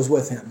people that was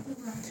with him.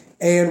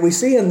 And we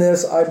see in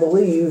this, I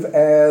believe,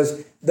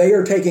 as they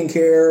are taking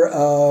care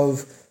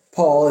of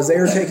Paul, as they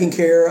are taking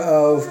care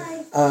of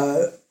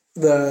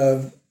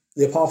the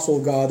apostle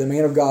of God, the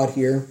man of God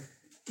here,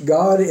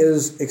 God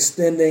is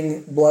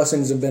extending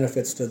blessings and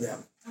benefits to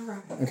them.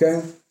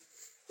 Okay?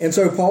 And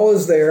so Paul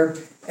is there,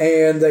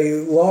 and they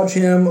lodge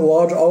him,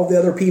 lodge all the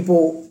other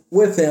people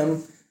with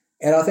him,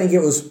 and I think it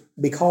was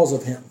because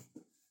of him.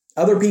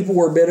 Other people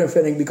were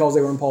benefiting because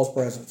they were in Paul's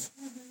presence.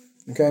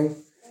 Okay?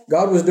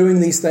 God was doing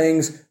these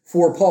things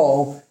for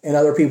Paul, and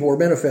other people were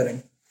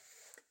benefiting.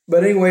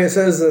 But anyway, it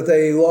says that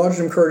they lodged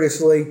him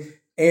courteously,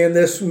 and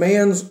this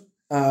man's,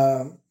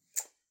 what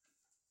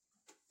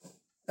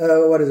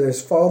is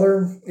this,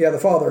 father? Yeah, the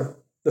father.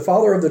 The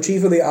father of the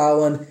chief of the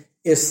island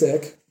is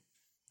sick,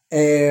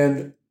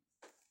 and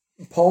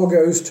Paul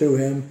goes to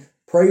him,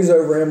 prays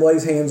over him,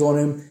 lays hands on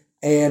him,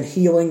 and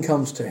healing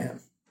comes to him.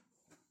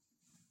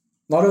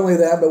 Not only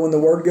that, but when the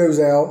word goes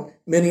out,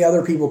 many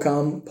other people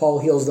come, Paul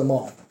heals them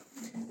all.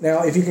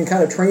 Now, if you can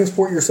kind of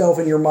transport yourself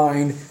in your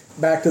mind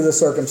back to the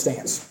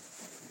circumstance,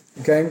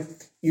 okay?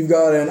 You've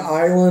got an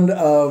island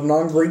of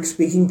non-Greek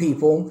speaking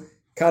people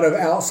kind of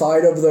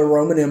outside of the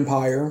Roman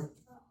Empire,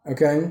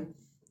 okay?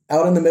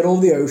 Out in the middle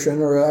of the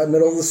ocean or out in the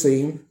middle of the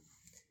sea.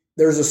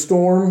 There's a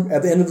storm.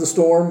 At the end of the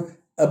storm,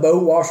 a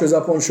boat washes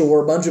up on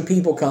shore. A bunch of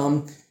people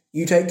come.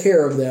 You take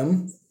care of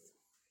them.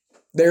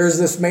 There's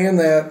this man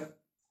that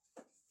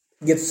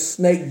gets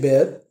snake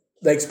bit.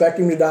 They expect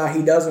him to die.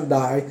 He doesn't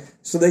die.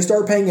 So they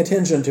start paying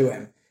attention to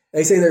him.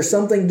 They say there's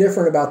something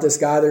different about this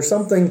guy. There's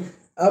something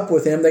up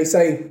with him. They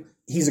say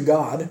he's a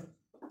god.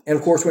 And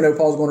of course, we know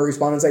Paul's going to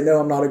respond and say, no,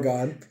 I'm not a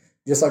god.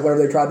 Just like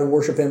whenever they tried to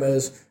worship him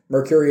as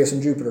Mercurius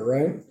and Jupiter,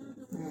 right?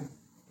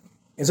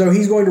 And so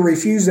he's going to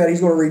refuse that.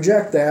 He's going to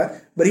reject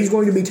that. But he's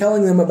going to be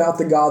telling them about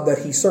the God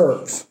that he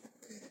serves.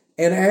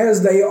 And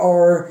as they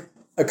are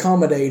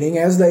accommodating,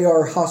 as they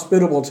are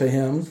hospitable to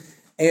him,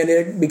 and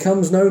it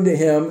becomes known to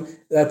him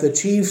that the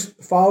chief's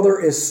father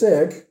is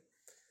sick,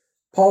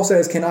 Paul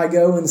says, can I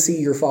go and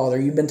see your father?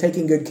 You've been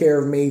taking good care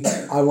of me.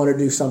 I want to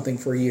do something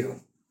for you.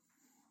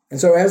 And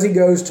so as he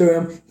goes to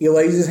him, he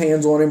lays his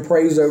hands on him,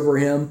 prays over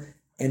him,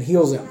 and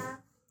heals him.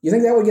 You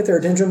think that would get their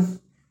attention?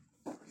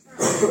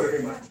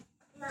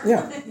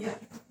 Yeah.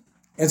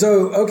 And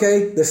so,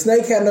 okay, the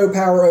snake had no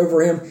power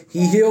over him.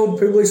 He healed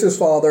Publius'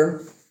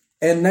 father,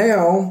 and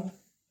now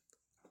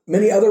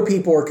many other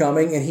people are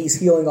coming, and he's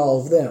healing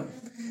all of them.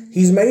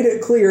 He's made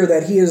it clear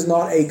that he is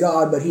not a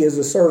god, but he is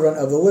a servant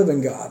of the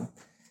living God.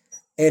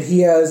 And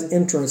he has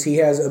entrance, he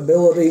has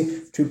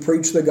ability to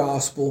preach the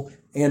gospel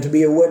and to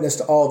be a witness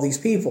to all of these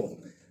people.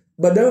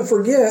 But don't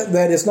forget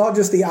that it's not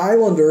just the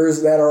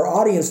islanders that are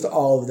audience to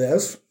all of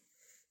this.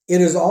 It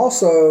is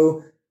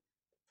also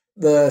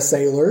the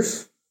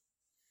sailors.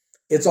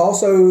 It's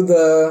also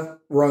the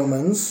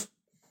Romans.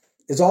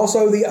 It's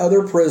also the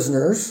other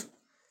prisoners.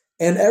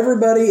 And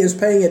everybody is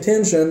paying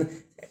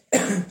attention.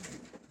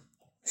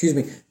 Excuse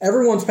me.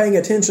 Everyone's paying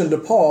attention to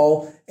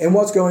Paul and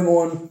what's going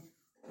on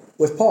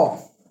with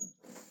Paul.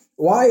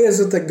 Why is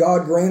it that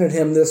God granted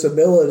him this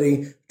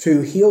ability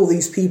to heal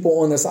these people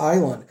on this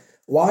island?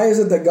 Why is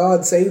it that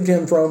God saved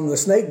him from the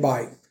snake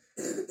bite?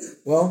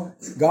 Well,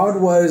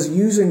 God was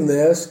using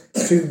this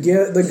to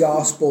get the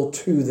gospel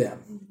to them.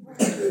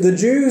 The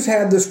Jews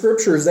had the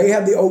scriptures. They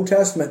had the Old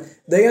Testament.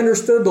 They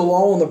understood the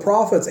law and the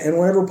prophets. And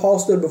whenever Paul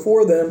stood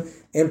before them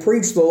and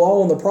preached the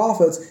law and the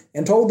prophets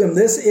and told them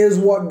this is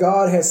what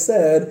God has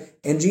said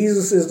and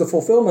Jesus is the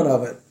fulfillment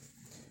of it.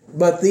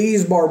 But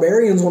these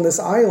barbarians on this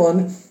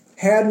island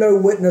had no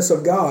witness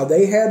of God.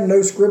 They had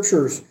no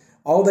scriptures.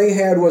 All they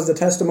had was the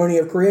testimony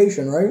of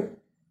creation, right?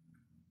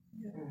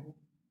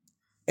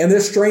 And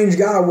this strange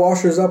guy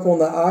washes up on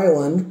the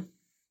island.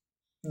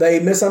 They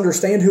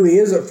misunderstand who he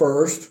is at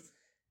first.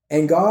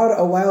 And God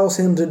allows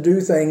him to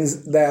do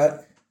things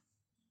that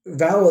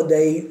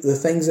validate the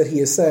things that he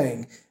is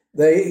saying.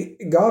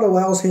 God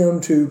allows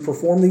him to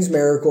perform these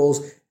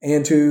miracles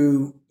and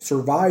to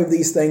survive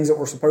these things that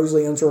were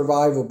supposedly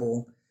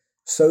unsurvivable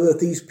so that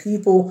these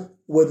people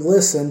would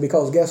listen,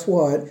 because guess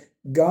what?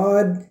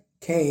 God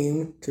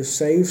came to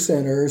save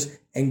sinners,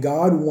 and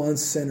God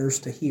wants sinners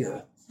to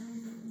hear.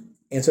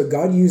 And so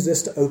God used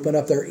this to open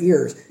up their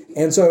ears.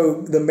 And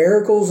so the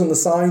miracles and the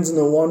signs and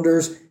the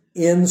wonders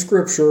in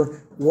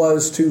Scripture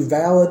was to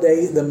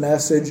validate the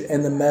message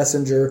and the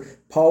messenger.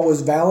 Paul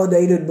was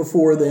validated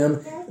before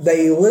them.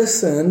 They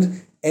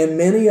listened, and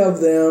many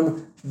of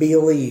them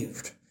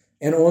believed.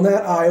 And on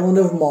that island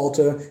of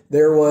Malta,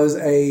 there was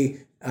a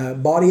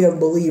body of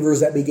believers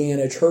that began,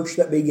 a church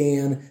that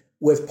began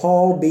with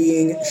Paul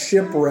being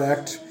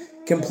shipwrecked,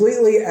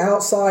 completely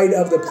outside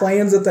of the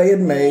plans that they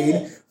had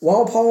made,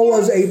 while Paul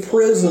was a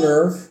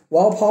prisoner,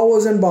 while Paul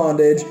was in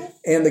bondage,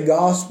 and the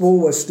gospel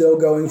was still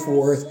going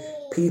forth.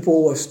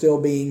 People were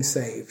still being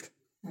saved.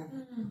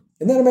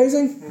 Isn't that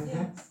amazing?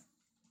 Mm-hmm.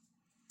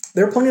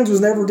 Their plans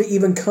was never to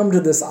even come to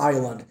this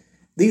island.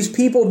 These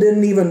people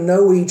didn't even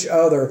know each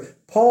other.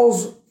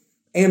 Paul's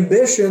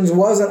ambitions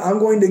wasn't, I'm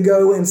going to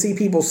go and see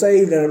people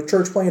saved and a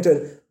church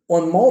planted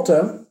on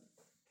Malta.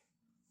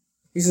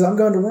 He says, I'm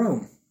going to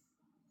Rome.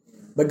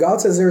 But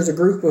God says there's a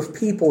group of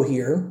people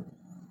here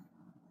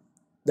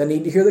that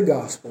need to hear the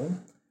gospel.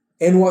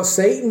 And what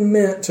Satan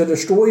meant to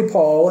destroy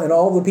Paul and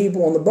all the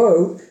people on the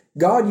boat,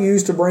 God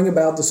used to bring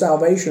about the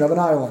salvation of an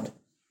island.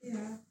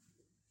 Yeah.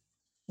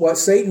 What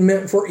Satan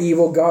meant for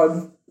evil,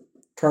 God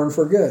turned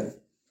for good.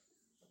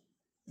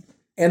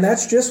 And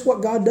that's just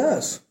what God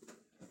does.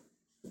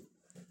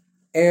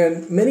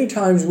 And many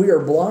times we are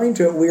blind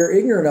to it, we are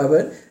ignorant of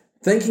it,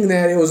 thinking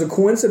that it was a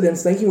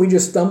coincidence, thinking we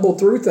just stumbled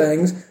through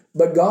things,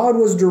 but God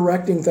was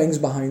directing things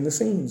behind the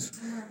scenes.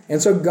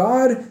 And so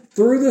God,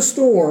 through the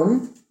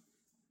storm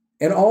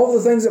and all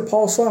the things that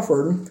Paul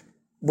suffered,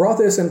 brought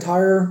this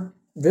entire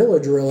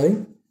village,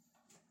 really,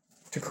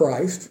 to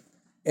Christ.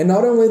 And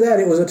not only that,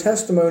 it was a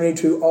testimony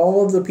to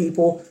all of the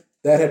people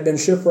that had been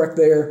shipwrecked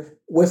there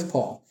with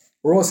Paul.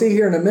 We're going to see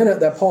here in a minute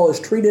that Paul is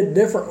treated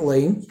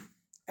differently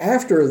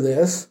after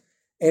this,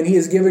 and he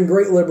is given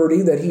great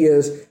liberty, that he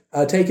is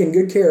taken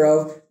good care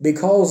of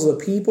because of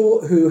the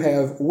people who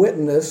have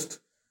witnessed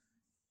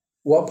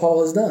what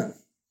Paul has done.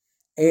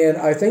 And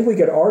I think we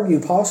could argue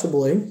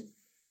possibly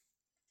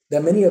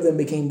that many of them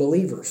became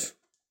believers.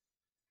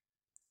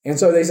 And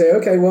so they say,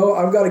 okay, well,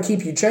 I've got to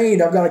keep you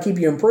chained. I've got to keep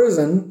you in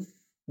prison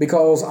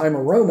because I'm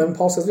a Roman.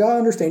 Paul says, yeah, I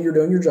understand you're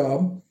doing your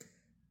job.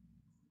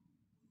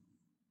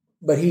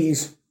 But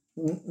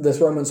this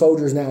Roman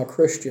soldier is now a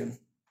Christian,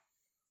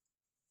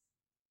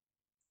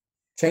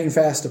 chained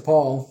fast to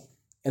Paul.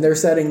 And they're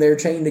sitting there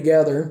chained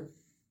together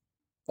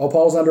while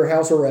Paul's under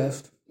house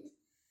arrest,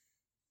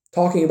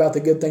 talking about the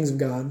good things of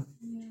God,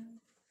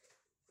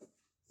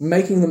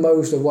 making the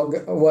most of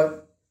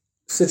what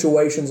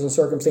situations and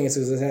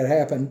circumstances that had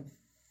happened,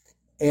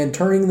 and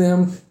turning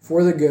them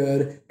for the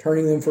good,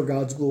 turning them for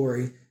God's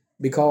glory,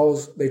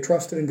 because they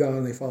trusted in God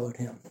and they followed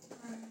Him.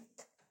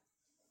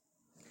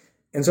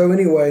 And so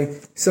anyway,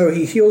 so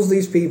he heals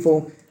these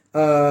people.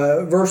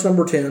 Verse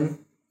number 10.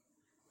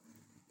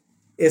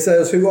 It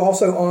says, who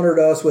also honored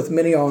us with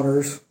many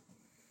honors.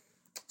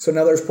 So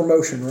now there's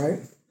promotion, right?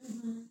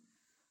 Mm-hmm.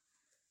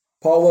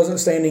 Paul wasn't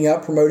standing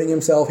up promoting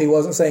himself. He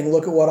wasn't saying,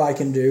 look at what I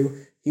can do.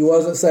 He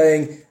wasn't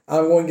saying,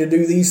 I'm going to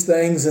do these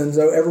things and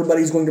so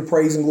everybody's going to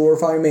praise and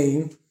glorify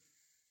me.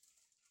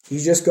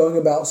 He's just going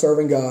about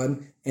serving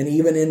God. And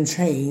even in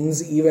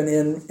chains, even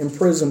in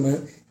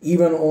imprisonment,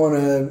 even on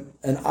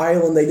an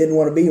island they didn't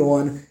want to be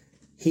on,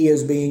 he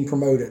is being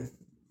promoted.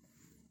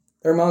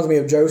 That reminds me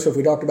of Joseph.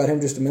 We talked about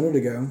him just a minute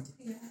ago.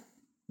 Yeah.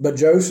 But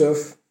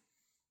Joseph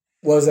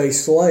was a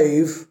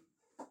slave,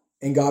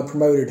 and God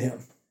promoted him.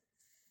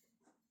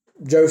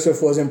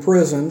 Joseph was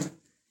imprisoned,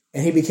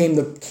 and he became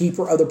the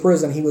keeper of the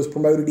prison. He was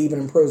promoted even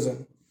in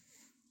prison.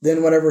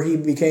 Then whenever he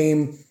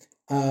became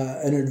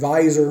an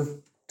advisor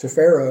to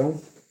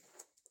Pharaoh,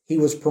 he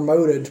was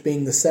promoted to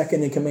being the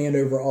second in command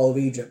over all of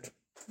Egypt.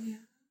 Yeah.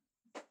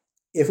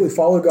 If we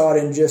follow God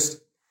and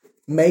just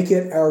make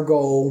it our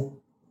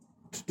goal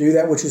to do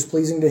that which is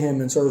pleasing to Him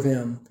and serve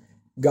Him,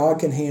 God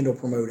can handle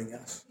promoting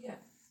us. Yeah.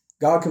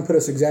 God can put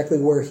us exactly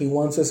where He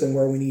wants us and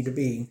where we need to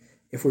be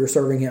if we are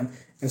serving Him.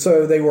 And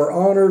so they were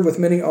honored with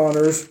many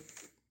honors,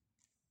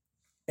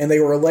 and they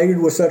were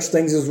elated with such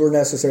things as were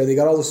necessary. They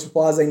got all the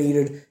supplies they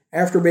needed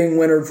after being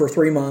wintered for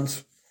 3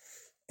 months,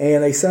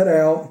 and they set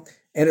out.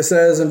 And it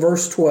says in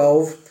verse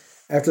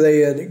 12, after they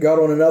had got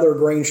on another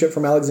grain ship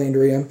from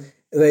Alexandria,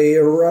 they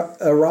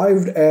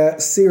arrived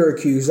at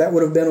Syracuse. That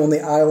would have been on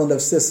the island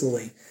of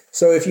Sicily.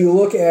 So if you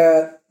look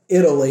at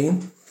Italy,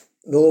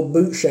 the little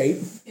boot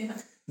shape,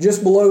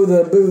 just below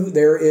the boot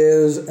there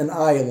is an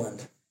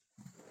island.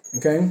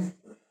 Okay?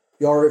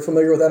 Y'all are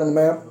familiar with that on the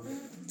map?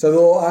 So the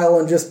little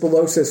island just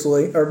below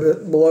Sicily, or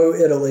below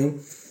Italy,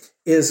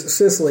 is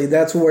Sicily.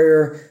 That's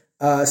where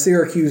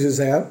Syracuse is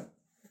at.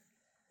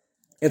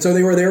 And so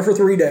they were there for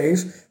 3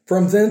 days.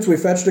 From thence we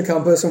fetched a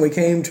compass and we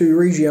came to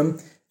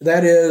Rhegium.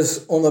 That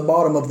is on the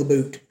bottom of the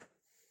boot.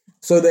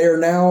 So they are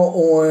now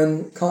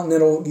on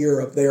continental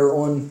Europe. They are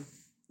on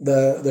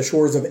the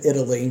shores of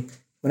Italy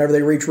whenever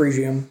they reach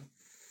Rhegium.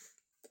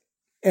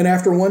 And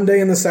after 1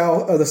 day in the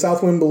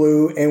south wind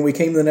blew, and we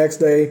came the next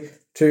day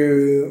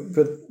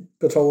to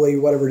Puteoli,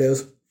 whatever it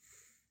is.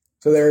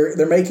 So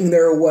they're making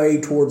their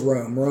way toward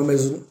Rome. Rome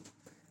is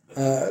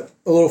a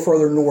little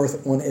further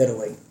north on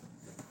Italy.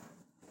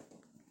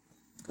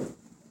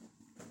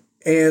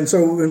 And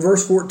so in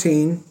verse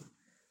 14,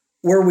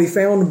 where we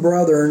found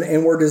brethren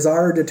and were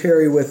desired to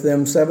tarry with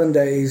them 7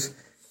 days,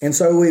 and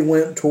so we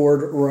went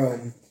toward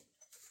Rome.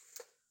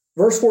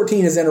 Verse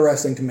 14 is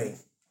interesting to me.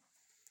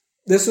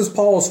 This is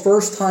Paul's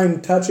first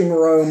time touching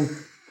Rome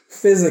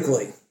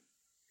physically.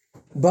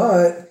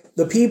 But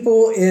the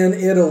people in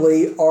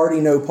Italy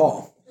already know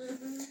Paul.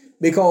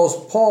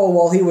 Because Paul,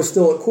 while he was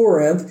still at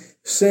Corinth,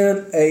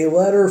 sent a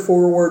letter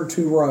forward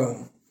to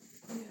Rome.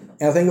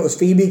 And I think it was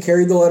Phoebe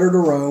carried the letter to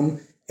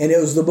Rome, and it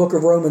was the book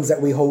of Romans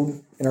that we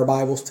hold in our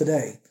Bibles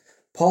today.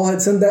 Paul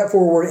had sent that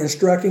forward,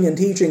 instructing and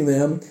teaching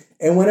them.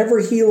 And whenever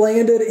he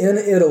landed in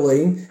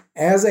Italy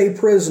as a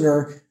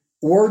prisoner,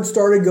 word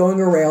started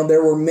going around.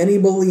 There were many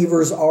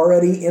believers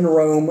already in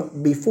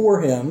Rome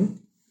before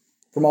him,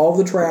 from all of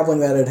the traveling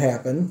that had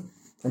happened,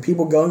 from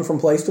people going from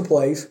place to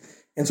place.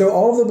 And so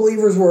all of the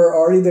believers were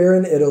already there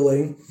in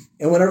Italy.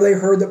 And whenever they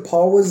heard that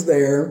Paul was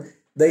there,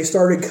 they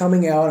started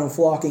coming out and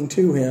flocking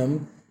to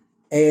him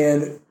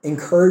and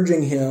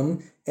encouraging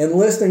him and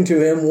listening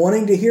to him,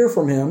 wanting to hear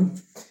from him.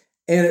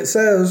 And it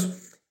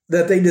says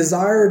that they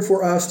desired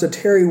for us to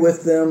tarry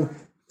with them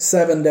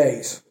 7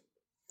 days.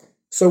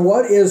 So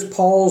what is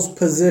Paul's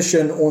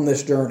position on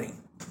this journey?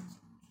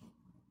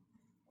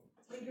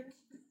 Leader.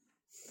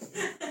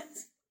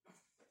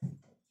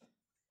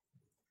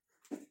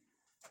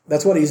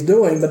 That's what he's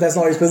doing, but that's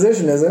not his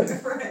position, is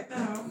it? Right,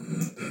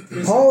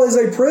 no. Paul is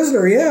a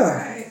prisoner,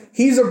 yeah. Right.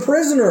 He's a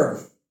prisoner.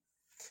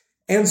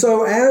 And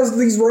so as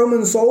these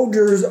Roman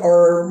soldiers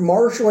are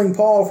marshaling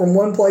Paul from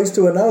one place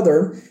to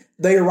another,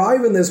 they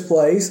arrive in this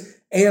place,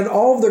 and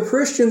all of the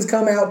Christians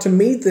come out to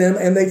meet them,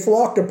 and they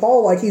flock to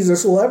Paul like he's a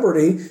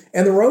celebrity.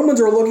 And the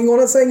Romans are looking on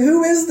it saying,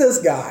 who is this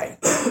guy?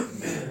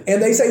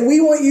 And they say, we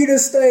want you to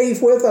stay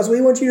with us. We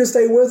want you to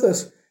stay with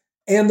us.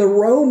 And the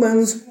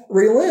Romans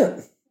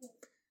relent.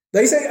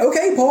 They say,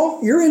 okay,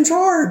 Paul, you're in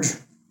charge.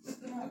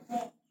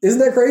 Isn't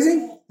that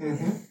crazy?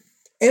 Mm-hmm.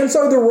 And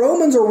so the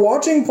Romans are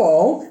watching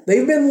Paul.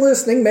 They've been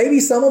listening.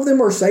 Maybe some of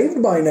them are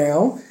saved by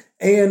now.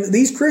 And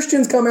these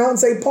Christians come out and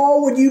say,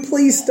 Paul, would you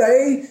please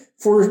stay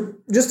for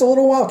just a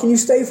little while? Can you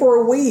stay for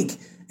a week?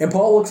 And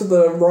Paul looks at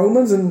the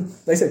Romans and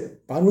they say,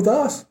 fine with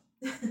us.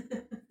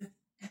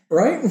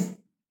 Right?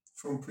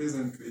 From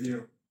prison to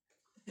here.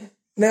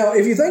 Now,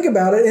 if you think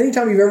about it,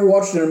 anytime you've ever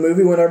watched in a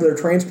movie whenever they're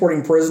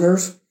transporting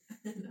prisoners,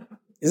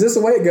 is this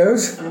the way it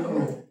goes?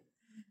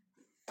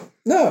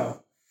 No.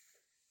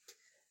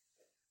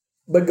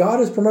 But God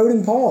is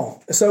promoting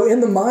Paul. So in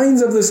the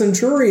minds of the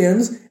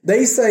centurions,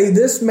 they say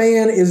this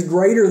man is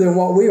greater than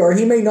what we are.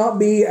 He may not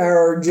be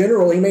our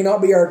general, he may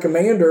not be our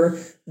commander,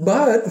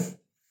 but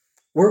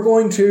we're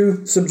going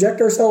to subject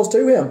ourselves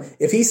to him.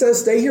 If he says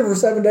stay here for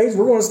 7 days,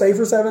 we're going to stay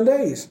for 7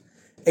 days.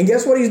 And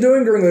guess what he's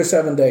doing during those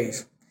 7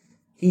 days?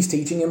 He's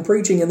teaching and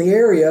preaching in the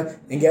area,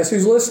 and guess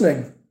who's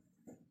listening?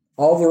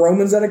 All the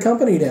Romans that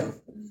accompanied him.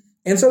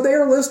 And so they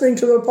are listening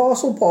to the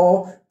Apostle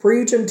Paul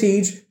preach and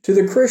teach to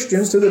the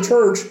Christians, to the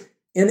church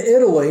in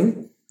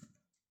Italy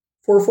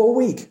for a full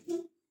week.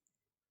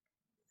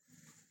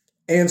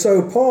 And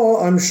so Paul,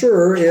 I'm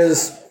sure,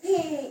 is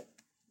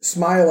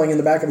smiling in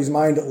the back of his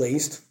mind at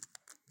least,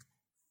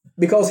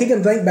 because he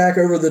can think back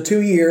over the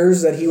 2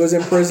 years that he was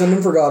in prison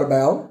and forgot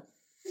about.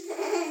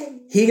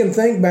 He can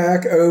think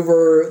back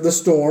over the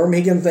storm.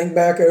 He can think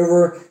back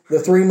over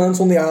the 3 months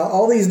on the island,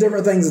 all these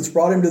different things that's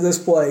brought him to this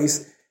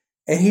place.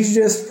 And he's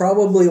just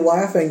probably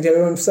laughing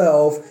to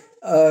himself,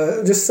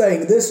 just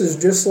saying, this is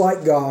just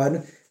like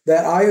God,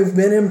 that I have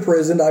been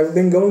imprisoned. I've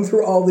been going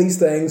through all these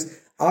things.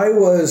 I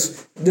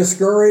was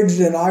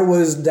discouraged and I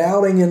was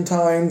doubting in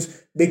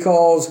times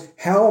because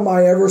how am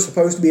I ever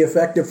supposed to be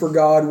effective for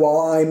God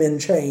while I'm in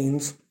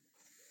chains?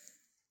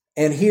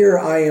 And here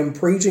I am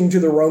preaching to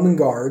the Roman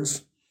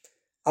guards.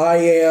 I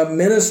am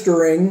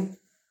ministering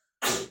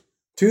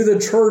to the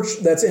church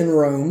that's in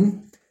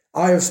Rome.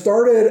 I have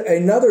started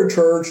another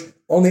church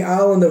on the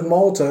island of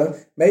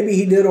Malta. Maybe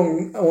he did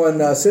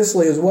on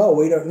Sicily as well.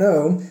 We don't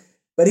know.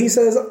 But he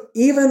says,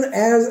 even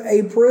as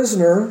a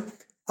prisoner,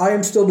 I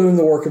am still doing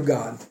the work of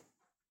God.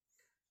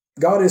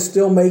 God is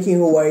still making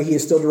a way. He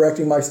is still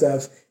directing my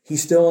steps.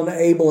 He's still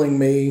enabling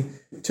me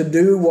to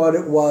do what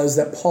it was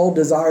that Paul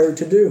desired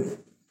to do.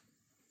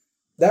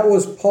 That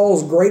was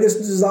Paul's greatest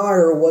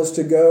desire, was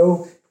to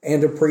go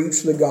and to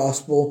preach the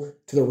gospel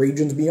to the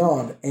regions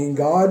beyond. And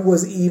God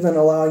was even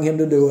allowing him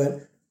to do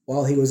it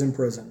while he was in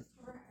prison.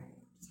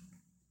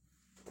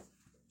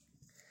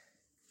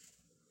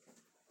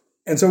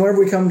 And so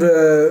whenever we come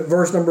to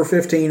verse number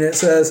 15, it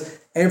says,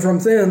 and from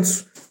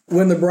thence,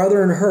 when the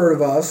brethren heard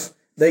of us,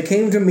 they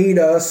came to meet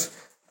us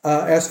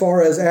as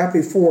far as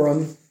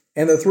Apiphorum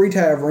and the 3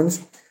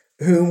 taverns,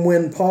 whom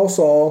when Paul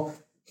saw,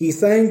 he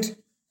thanked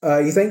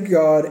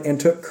God and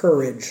took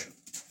courage.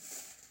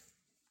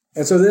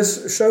 And so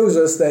this shows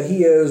us that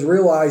he is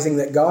realizing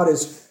that God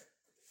is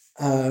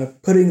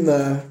putting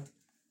the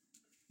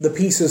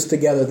pieces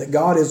together, that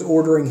God is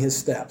ordering his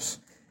steps.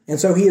 And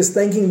so he is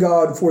thanking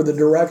God for the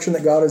direction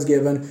that God has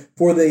given,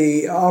 for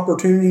the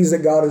opportunities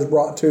that God has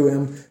brought to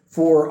him,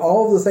 for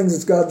all of the things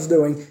that God's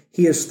doing.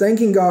 He is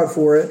thanking God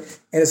for it,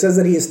 and it says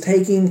that he is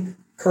taking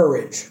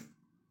courage.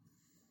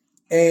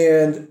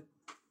 And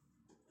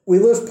we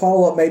lift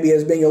Paul up maybe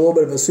as being a little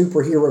bit of a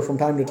superhero from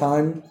time to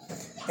time.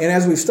 And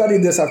as we've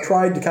studied this, I've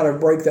tried to kind of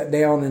break that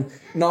down and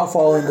not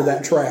fall into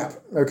that trap,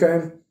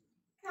 okay?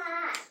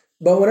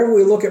 But whenever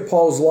we look at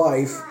Paul's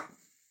life,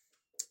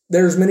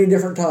 there's many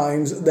different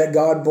times that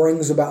God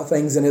brings about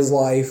things in his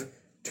life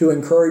to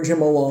encourage him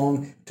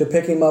along, to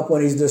pick him up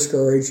when he's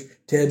discouraged,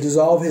 to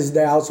dissolve his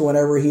doubts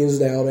whenever he is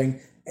doubting,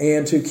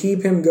 and to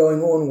keep him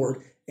going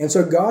onward. And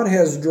so God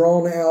has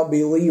drawn out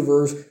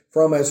believers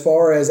from as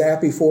far as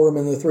Apiphorum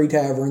and the 3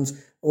 taverns.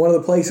 One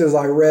of the places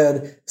I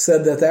read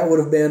said that would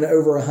have been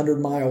over 100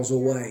 miles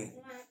away.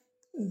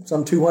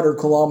 Some 200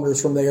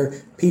 kilometers from there,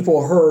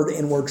 people heard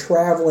and were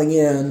traveling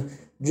in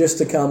just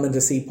to come and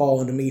to see Paul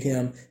and to meet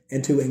him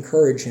and to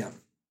encourage him.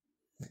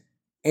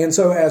 And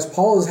so as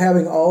Paul is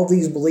having all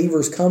these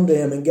believers come to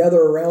him and gather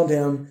around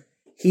him,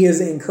 he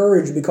is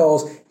encouraged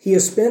because he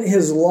has spent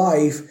his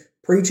life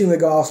preaching the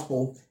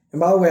gospel. And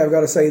by the way, I've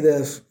got to say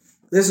this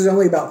is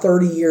only about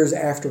 30 years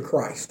after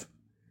Christ.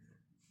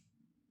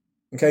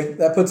 Okay,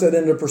 that puts it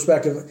into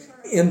perspective.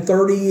 In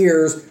 30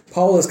 years,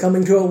 Paul is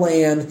coming to a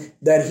land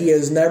that he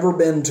has never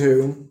been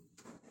to,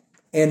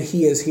 and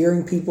he is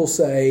hearing people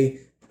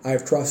say, I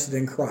have trusted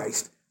in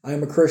Christ. I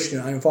am a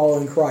Christian. I am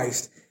following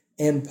Christ.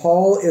 And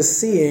Paul is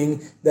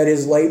seeing that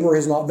his labor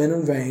has not been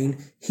in vain.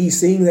 He's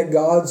seeing that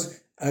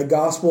God's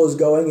gospel is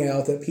going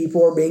out, that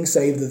people are being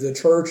saved, that the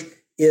church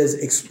is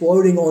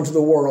exploding onto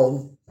the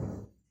world,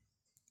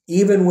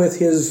 even with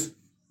his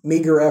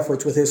meager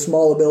efforts, with his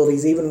small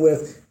abilities, even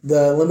with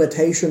the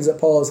limitations that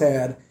Paul has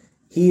had.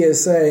 He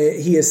is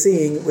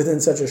seeing within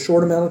such a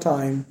short amount of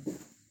time,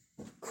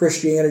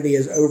 Christianity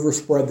has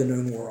overspread the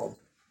known world.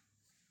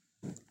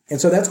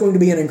 And so that's going to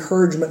be an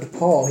encouragement to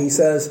Paul. He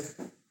says,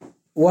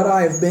 what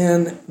I have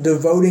been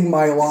devoting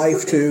my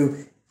life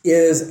to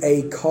is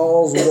a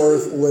cause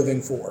worth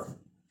living for.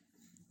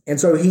 And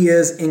so he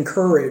is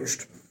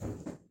encouraged.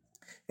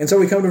 And so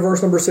we come to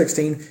verse number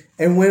 16.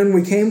 And when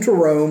we came to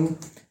Rome,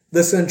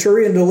 the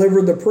centurion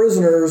delivered the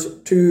prisoners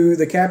to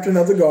the captain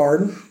of the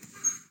guard,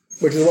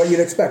 which is what you'd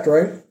expect,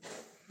 right?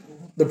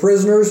 The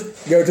prisoners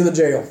go to the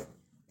jail.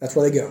 That's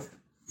where they go.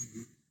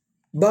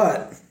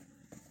 But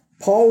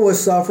Paul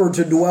was suffered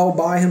to dwell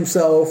by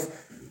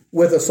himself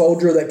with a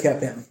soldier that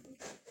kept him.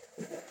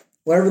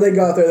 Whenever they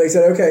got there, they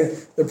said, okay,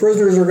 the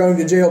prisoners are going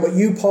to jail, but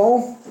you,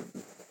 Paul,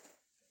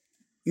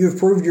 you've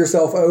proved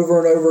yourself over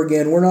and over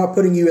again. We're not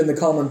putting you in the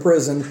common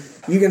prison.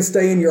 You can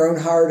stay in your own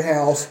hired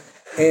house.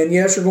 And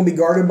yes, you're going to be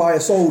guarded by a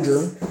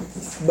soldier,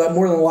 but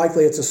more than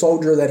likely it's a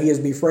soldier that he has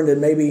befriended.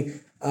 Maybe,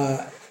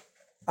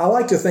 I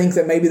like to think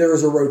that maybe there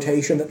was a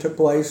rotation that took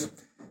place.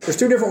 There's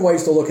two different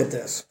ways to look at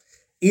this.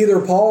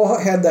 Either Paul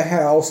had the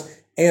house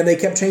and they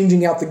kept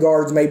changing out the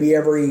guards maybe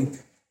every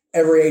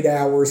 8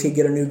 hours. He'd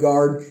get a new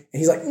guard and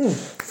he's like,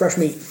 fresh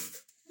meat.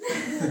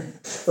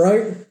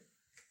 Right?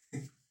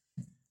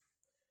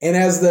 And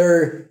as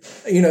they're,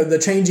 the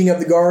changing of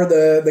the guard,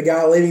 the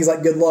guy leaving, he's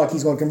like, good luck,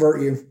 he's going to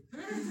convert you.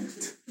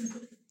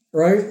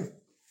 Right?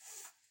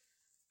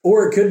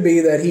 Or it could be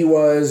that he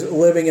was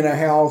living in a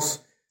house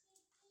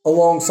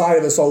alongside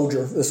of a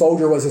soldier. The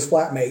soldier was his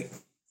flatmate.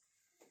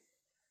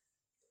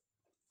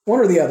 One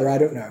or the other, I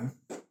don't know.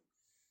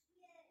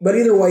 But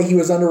either way, he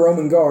was under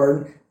Roman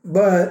guard,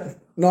 but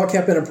not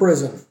kept in a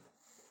prison.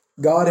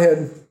 God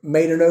had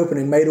made an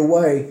opening, made a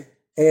way.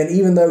 And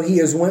even though he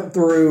has went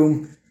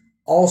through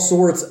all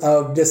sorts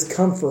of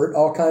discomfort,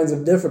 all kinds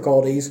of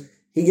difficulties,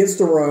 he gets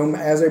to Rome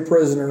as a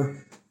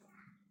prisoner,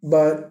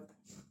 but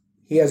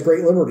he has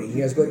great liberty.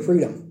 He has great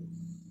freedom.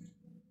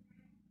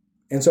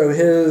 And so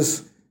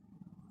his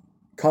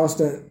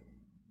constant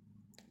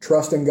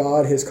trust in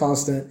God, his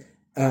constant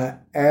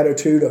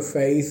attitude of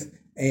faith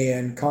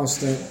and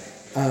constant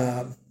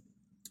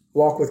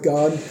walk with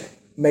God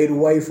made a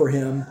way for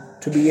him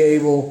to be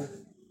able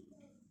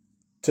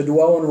to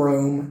dwell in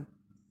Rome,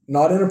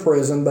 not in a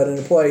prison, but in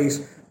a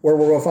place where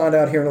we're going to find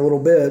out here in a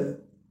little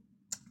bit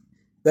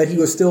that he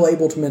was still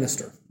able to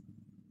minister.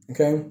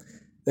 Okay?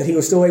 That he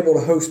was still able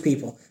to host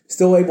people,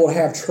 still able to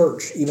have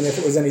church, even if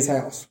it was in his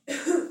house.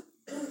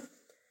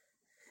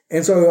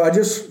 And so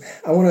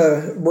I want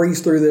to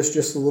breeze through this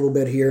just a little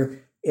bit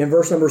here. In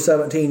verse number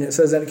 17, it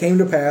says, "And it came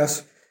to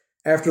pass,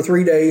 after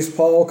 3 days,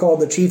 Paul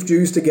called the chief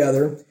Jews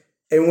together,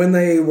 and when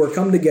they were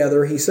come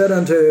together, he said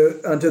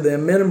unto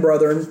them, Men and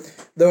brethren,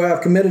 though I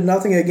have committed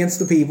nothing against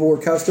the people or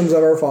customs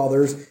of our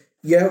fathers,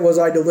 yet was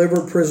I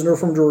delivered prisoner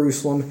from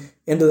Jerusalem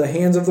into the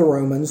hands of the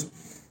Romans,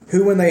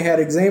 who when they had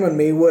examined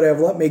me would have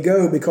let me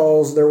go,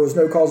 because there was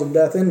no cause of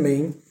death in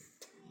me.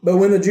 But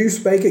when the Jews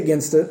spake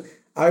against it,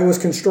 I was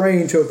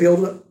constrained to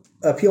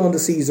appeal unto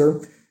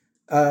Caesar,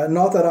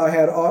 not that I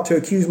had aught to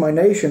accuse my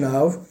nation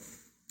of.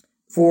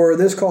 For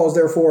this cause,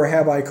 therefore,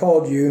 have I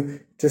called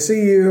you, to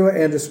see you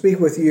and to speak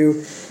with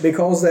you,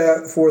 because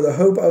that for the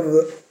hope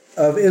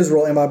of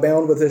Israel am I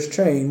bound with this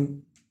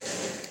chain.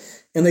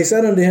 And they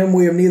said unto him,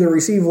 We have neither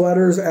received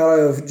letters out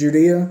of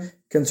Judea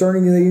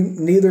concerning thee,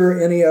 neither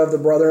any of the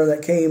brethren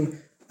that came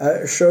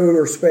showed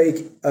or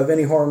spake of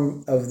any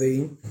harm of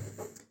thee.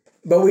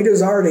 But we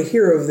desire to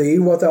hear of thee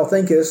what thou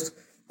thinkest,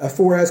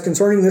 for as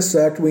concerning this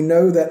sect, we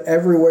know that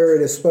everywhere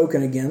it is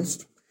spoken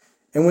against.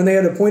 And when they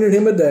had appointed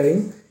him a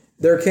day,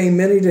 there came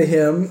many to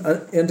him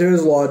into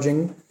his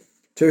lodging,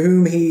 to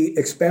whom he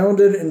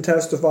expounded and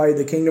testified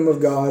the kingdom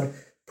of God,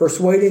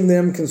 persuading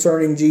them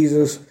concerning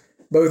Jesus,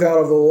 both out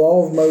of the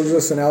law of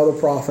Moses and out of the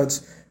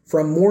prophets,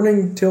 from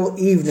morning till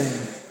evening.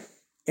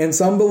 And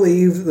some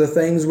believed the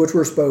things which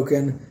were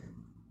spoken,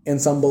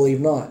 and some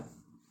believed not."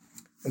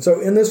 And so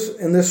in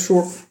this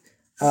short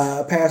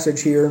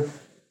passage here,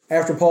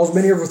 after Paul's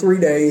been here for 3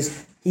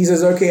 days, he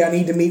says, okay, I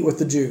need to meet with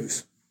the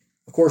Jews.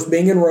 Of course,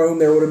 being in Rome,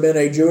 there would have been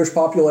a Jewish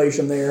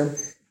population there.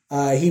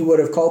 He would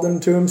have called them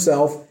to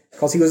himself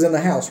because he was in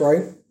the house,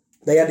 right?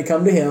 They had to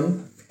come to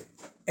him.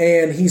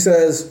 And he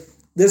says,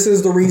 this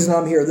is the reason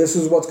I'm here. This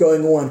is what's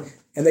going on.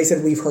 And they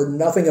said, we've heard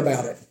nothing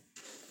about it.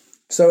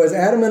 So as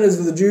adamant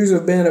as the Jews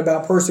have been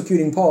about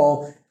persecuting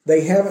Paul,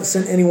 they haven't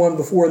sent anyone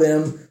before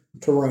them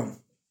to Rome.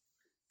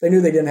 They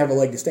knew they didn't have a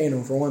leg to stand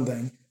on, for one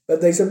thing. But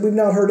they said, we've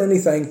not heard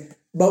anything,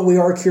 but we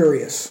are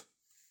curious.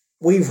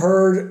 We've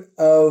heard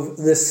of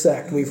this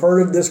sect. We've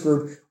heard of this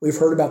group. We've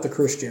heard about the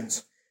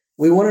Christians.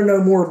 We want to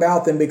know more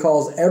about them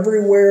because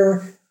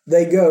everywhere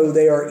they go,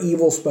 they are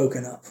evil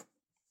spoken of.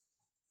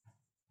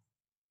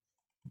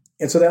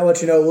 And so that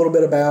lets you know a little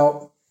bit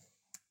about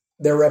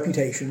their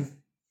reputation.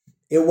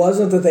 It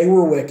wasn't that they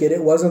were wicked.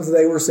 It wasn't that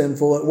they were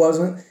sinful. It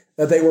wasn't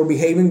that they were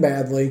behaving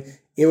badly.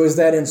 It was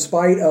that in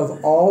spite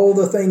of all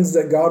the things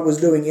that God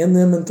was doing in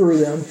them and through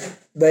them,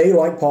 they,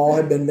 like Paul,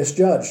 had been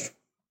misjudged.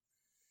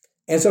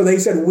 And so they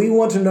said, we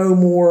want to know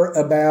more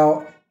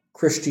about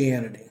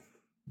Christianity.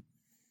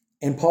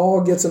 And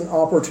Paul gets an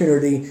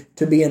opportunity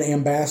to be an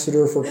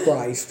ambassador for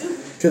Christ,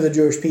 to the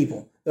Jewish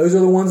people. Those are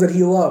the ones that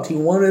he loved. He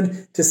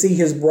wanted to see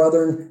his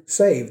brethren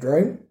saved,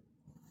 right?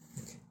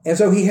 And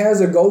so he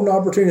has a golden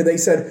opportunity. They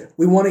said,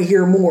 we want to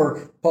hear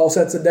more. Paul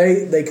sets a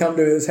date. They come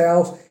to his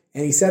house,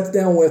 and he sits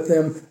down with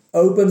them,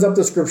 opens up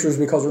the scriptures,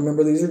 because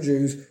remember, these are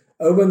Jews,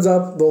 opens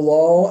up the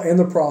law and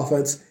the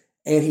prophets,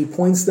 and he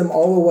points them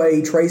all the way,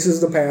 he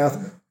traces the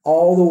path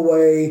all the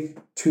way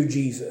to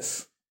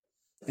Jesus.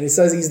 And he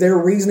says he's there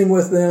reasoning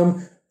with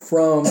them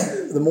from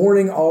the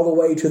morning all the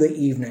way to the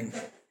evening,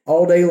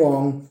 all day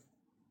long.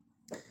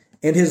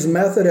 And his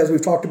method, as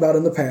we've talked about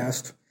in the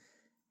past,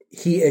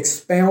 he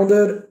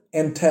expounded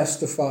and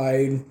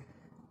testified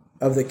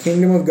of the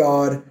kingdom of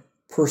God,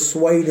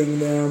 persuading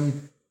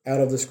them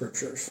out of the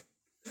scriptures.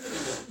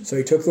 So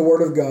he took the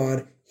word of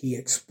God, he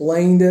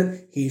explained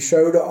it, he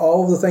showed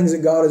all of the things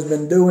that God has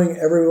been doing,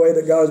 every way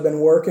that God has been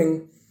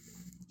working.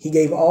 He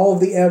gave all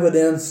of the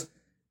evidence,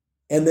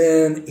 and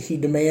then he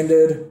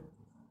demanded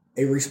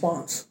a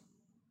response.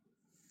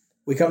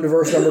 We come to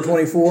verse number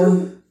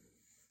 24,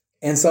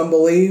 and some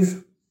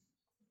believe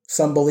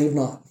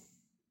not.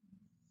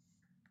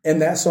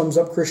 And that sums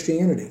up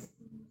Christianity.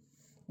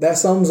 That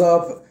sums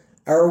up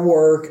our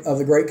work of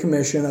the Great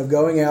Commission of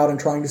going out and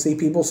trying to see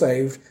people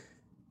saved.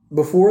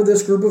 Before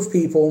this group of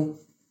people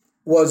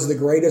was the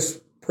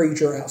greatest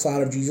preacher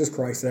outside of Jesus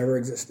Christ that ever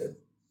existed.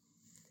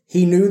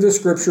 He knew the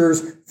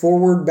scriptures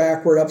forward,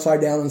 backward,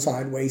 upside down, and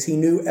sideways. He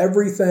knew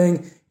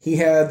everything. He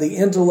had the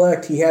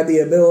intellect. He had the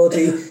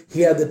ability.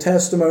 He had the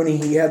testimony.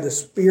 He had the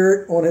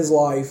spirit on his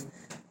life.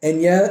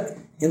 And yet,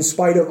 in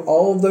spite of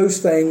all of those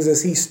things,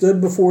 as he stood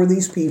before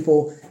these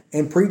people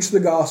and preached the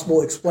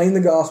gospel, explained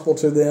the gospel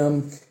to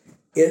them,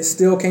 it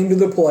still came to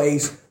the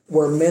place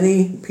where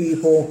many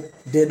people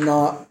did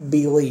not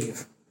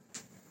believe.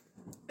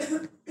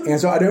 And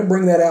so I don't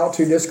bring that out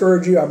to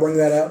discourage you. I bring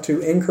that out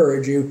to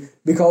encourage you,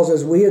 because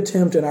as we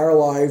attempt in our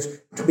lives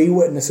to be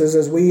witnesses,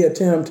 as we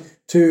attempt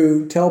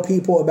to tell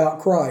people about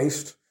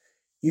Christ,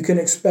 you can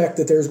expect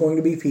that there's going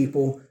to be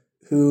people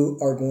who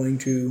are going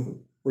to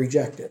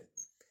reject it.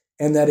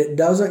 And that it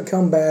doesn't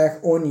come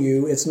back on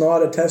you. It's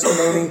not a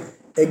testimony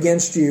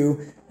against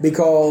you,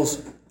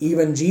 because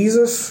even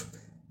Jesus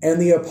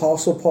and the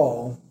Apostle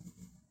Paul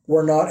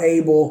were not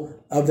able,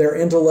 of their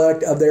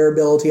intellect, of their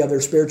ability, of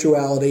their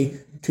spirituality,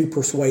 to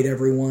persuade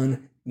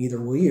everyone. Neither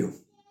will you.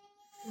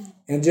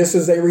 And just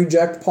as they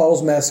reject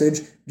Paul's message,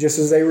 just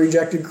as they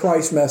rejected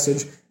Christ's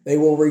message, they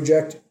will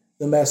reject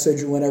the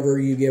message whenever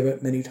you give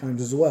it many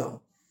times as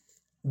well.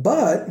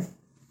 But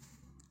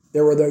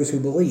there were those who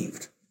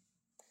believed.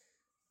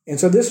 And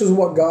so this is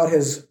what God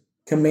has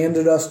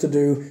commanded us to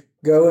do.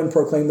 Go and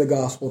proclaim the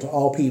gospel to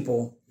all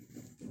people.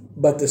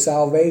 But the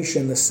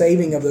salvation, the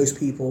saving of those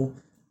people,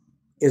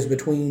 is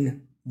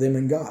between them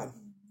and God.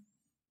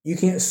 You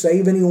can't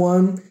save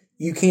anyone.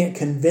 You can't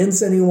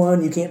convince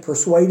anyone. You can't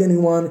persuade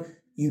anyone.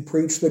 You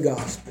preach the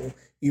gospel.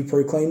 You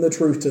proclaim the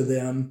truth to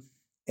them.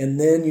 And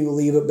then you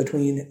leave it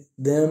between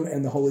them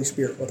and the Holy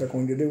Spirit, what they're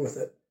going to do with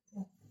it.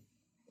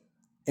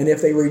 And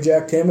if they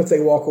reject him, if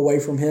they walk away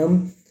from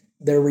him,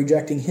 they're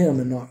rejecting him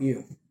and not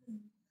you.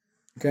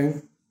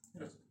 Okay?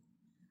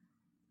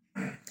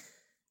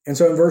 And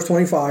so in verse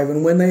 25,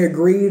 and when they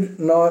agreed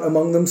not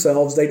among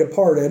themselves, they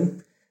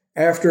departed,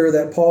 after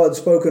that Paul had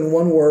spoken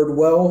one word,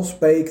 well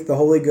spake the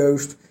Holy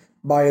Ghost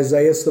by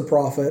Isaiah the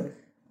prophet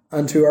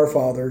unto our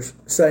fathers,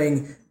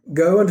 saying,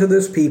 Go unto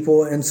this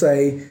people and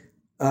say,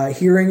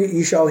 Hearing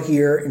ye shall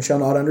hear and shall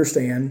not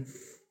understand,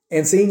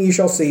 and seeing ye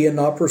shall see and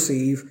not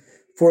perceive.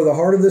 For the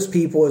heart of this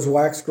people is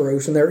waxed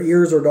gross, and their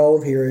ears are dull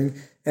of hearing,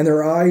 and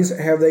their eyes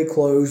have they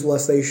closed,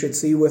 lest they should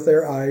see with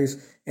their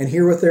eyes, and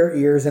hear with their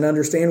ears, and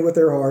understand with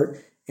their heart,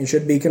 and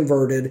should be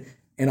converted,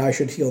 and I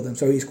should heal them.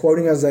 So he's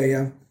quoting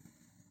Isaiah.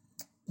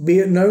 Be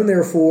it known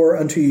therefore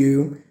unto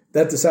you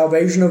that the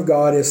salvation of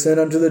God is sent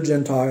unto the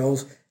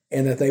Gentiles,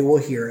 and that they will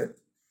hear it.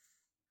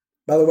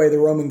 By the way, the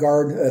Roman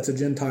guard, that's the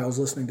Gentiles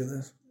listening to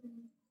this.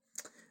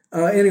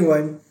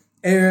 Anyway,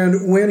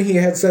 and when he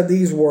had said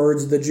these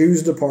words, the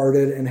Jews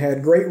departed and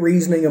had great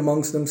reasoning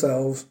amongst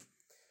themselves.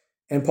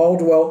 And Paul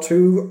dwelt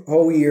 2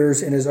 whole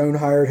years in his own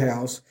hired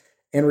house,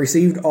 and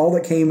received all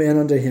that came in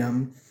unto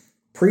him,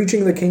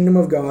 preaching the kingdom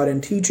of God,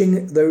 and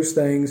teaching those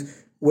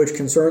things which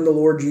concern the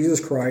Lord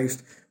Jesus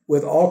Christ,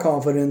 with all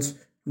confidence,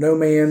 no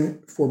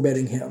man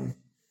forbidding him.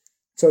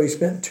 So he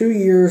spent 2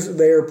 years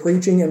there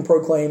preaching and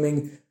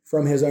proclaiming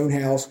from his own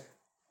house,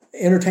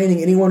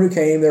 entertaining anyone who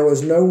came. There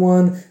was no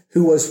one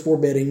who was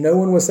forbidding. No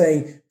one was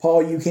saying,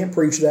 Paul, you can't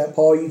preach that.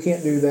 Paul, you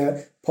can't do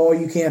that. Paul,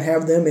 you can't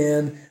have them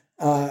in.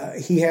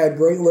 He had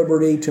great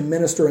liberty to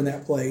minister in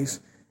that place,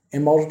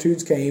 and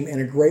multitudes came, and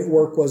a great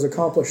work was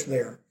accomplished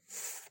there.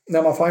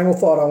 Now, my final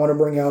thought I want to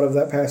bring out of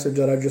that passage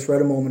that I just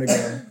read a moment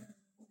ago.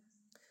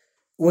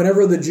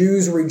 Whenever the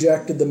Jews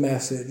rejected the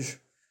message,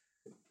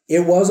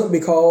 it wasn't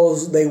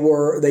because they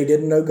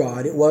didn't know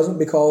God. It wasn't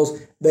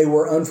because they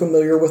were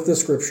unfamiliar with the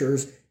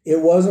scriptures. It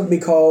wasn't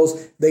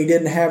because they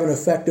didn't have an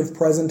effective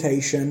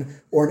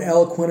presentation or an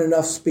eloquent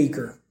enough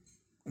speaker.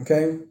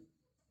 Okay?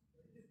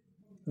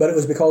 But it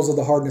was because of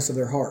the hardness of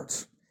their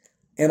hearts.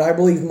 And I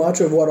believe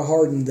much of what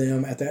hardened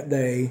them at that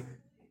day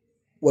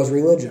was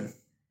religion.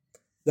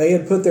 They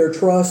had put their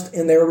trust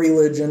in their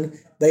religion.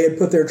 They had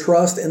put their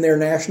trust in their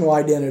national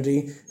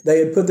identity. They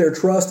had put their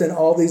trust in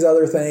all these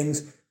other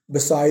things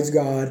besides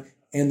God,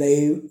 and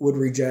they would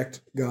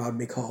reject God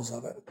because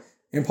of it.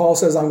 And Paul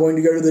says, I'm going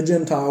to go to the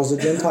Gentiles.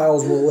 The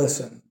Gentiles will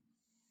listen.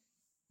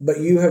 But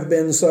you have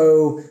been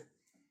so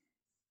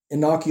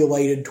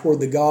inoculated toward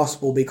the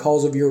gospel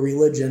because of your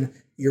religion,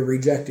 you're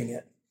rejecting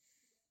it.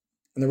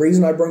 And the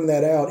reason I bring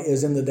that out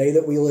is in the day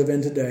that we live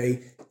in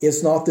today,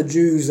 it's not the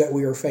Jews that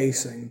we are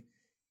facing.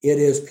 It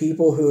is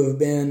people who have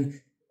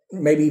been,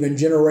 maybe even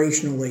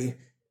generationally,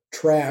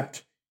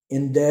 trapped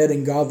in dead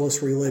and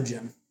godless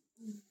religion,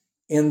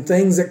 in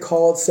things that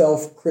call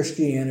itself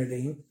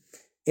Christianity,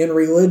 in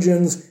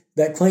religions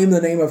that claim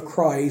the name of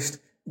Christ,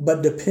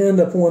 but depend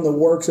upon the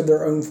works of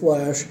their own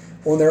flesh,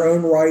 on their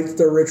own rites,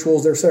 their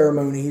rituals, their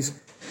ceremonies.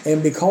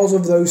 And because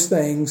of those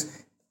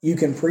things, you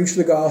can preach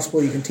the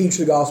gospel, you can teach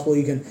the gospel,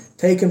 you can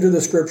take them to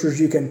the scriptures,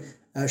 you can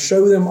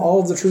show them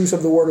all of the truths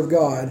of the Word of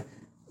God,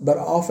 but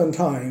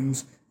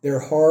oftentimes their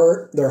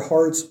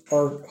hearts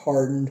are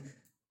hardened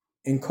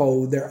and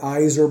cold, their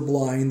eyes are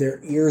blind, their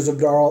ears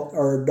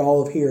are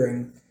dull of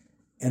hearing,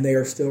 and they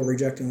are still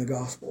rejecting the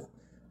gospel.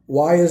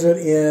 Why is it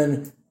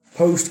in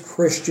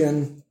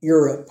post-Christian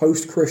Europe,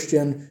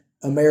 post-Christian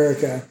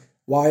America,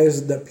 why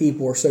is it that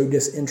people are so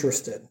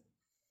disinterested?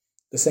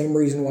 The same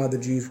reason why the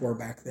Jews were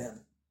back then.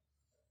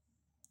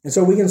 And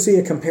so we can see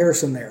a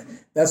comparison there.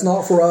 That's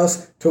not for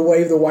us to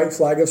wave the white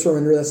flag of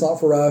surrender. That's not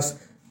for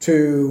us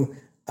to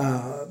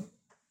call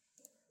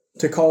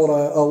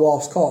it a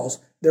lost cause.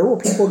 There were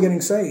people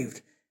getting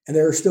saved, and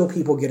there are still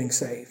people getting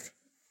saved.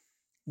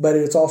 But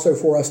it's also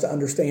for us to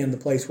understand the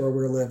place where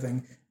we're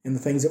living and the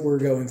things that we're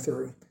going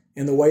through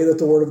and the way that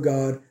the Word of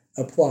God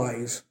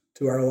applies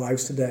to our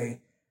lives today.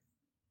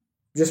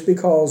 Just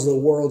because the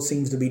world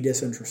seems to be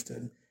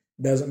disinterested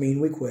doesn't mean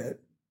we quit,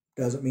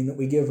 doesn't mean that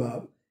we give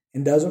up,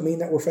 and doesn't mean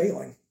that we're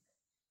failing.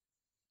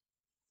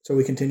 So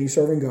we continue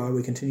serving God,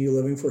 we continue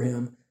living for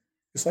Him,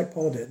 just like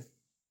Paul did.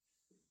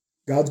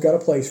 God's got a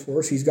place for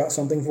us. He's got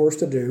something for us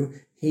to do.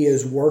 He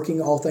is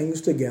working all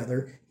things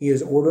together. He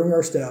is ordering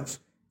our steps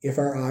if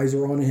our eyes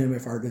are on Him,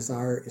 if our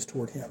desire is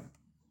toward Him.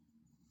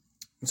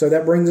 And so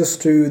that brings us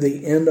to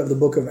the end of the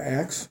book of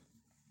Acts.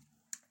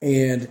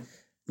 And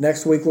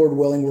next week, Lord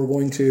willing, we're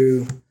going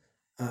to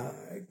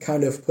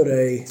kind of put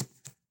a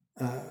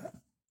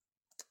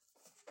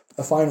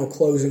final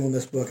closing on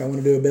this book. I want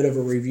to do a bit of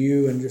a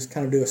review and just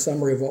kind of do a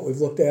summary of what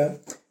we've looked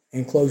at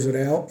and close it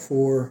out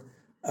for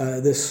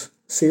this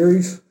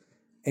series.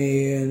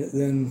 And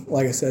then,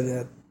 like I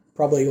said,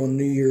 probably on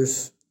New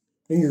Year's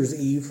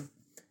Eve,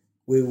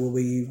 we will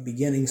be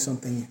beginning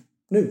something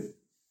new.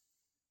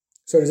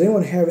 So does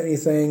anyone have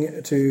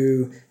anything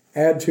to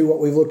add to what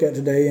we've looked at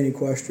today? Any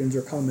questions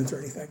or comments or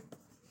anything?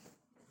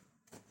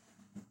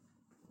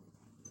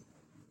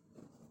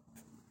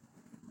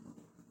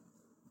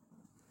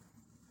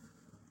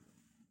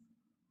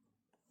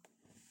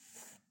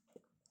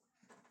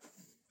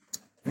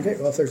 Okay,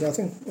 well, if there's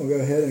nothing, we'll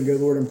go ahead and go to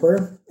the Lord in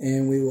prayer,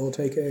 and we will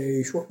take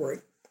a short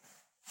break.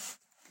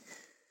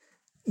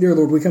 Dear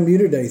Lord, we come to you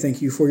today.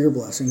 Thank you for your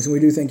blessings, and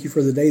we do thank you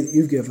for the day that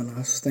you've given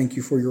us. Thank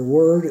you for your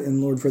word,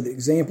 and Lord, for the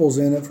examples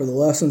in it, for the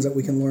lessons that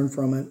we can learn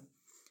from it.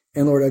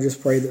 And Lord, I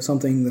just pray that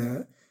something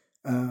that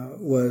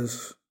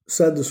was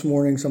said this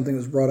morning, something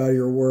that's brought out of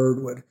your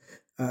word would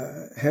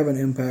have an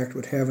impact,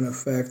 would have an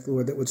effect,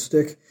 Lord, that would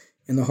stick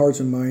in the hearts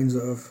and minds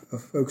of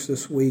folks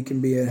this week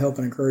and be a help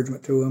and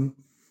encouragement to them.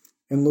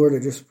 And Lord, I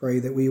just pray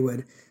that we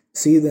would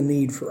see the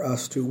need for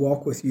us to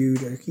walk with you,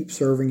 to keep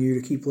serving you,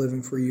 to keep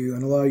living for you,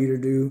 and allow you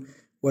to do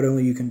what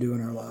only you can do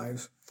in our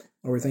lives.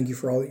 Lord, we thank you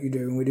for all that you do,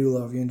 and we do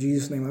love you. In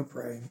Jesus' name I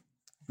pray.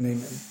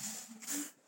 Amen.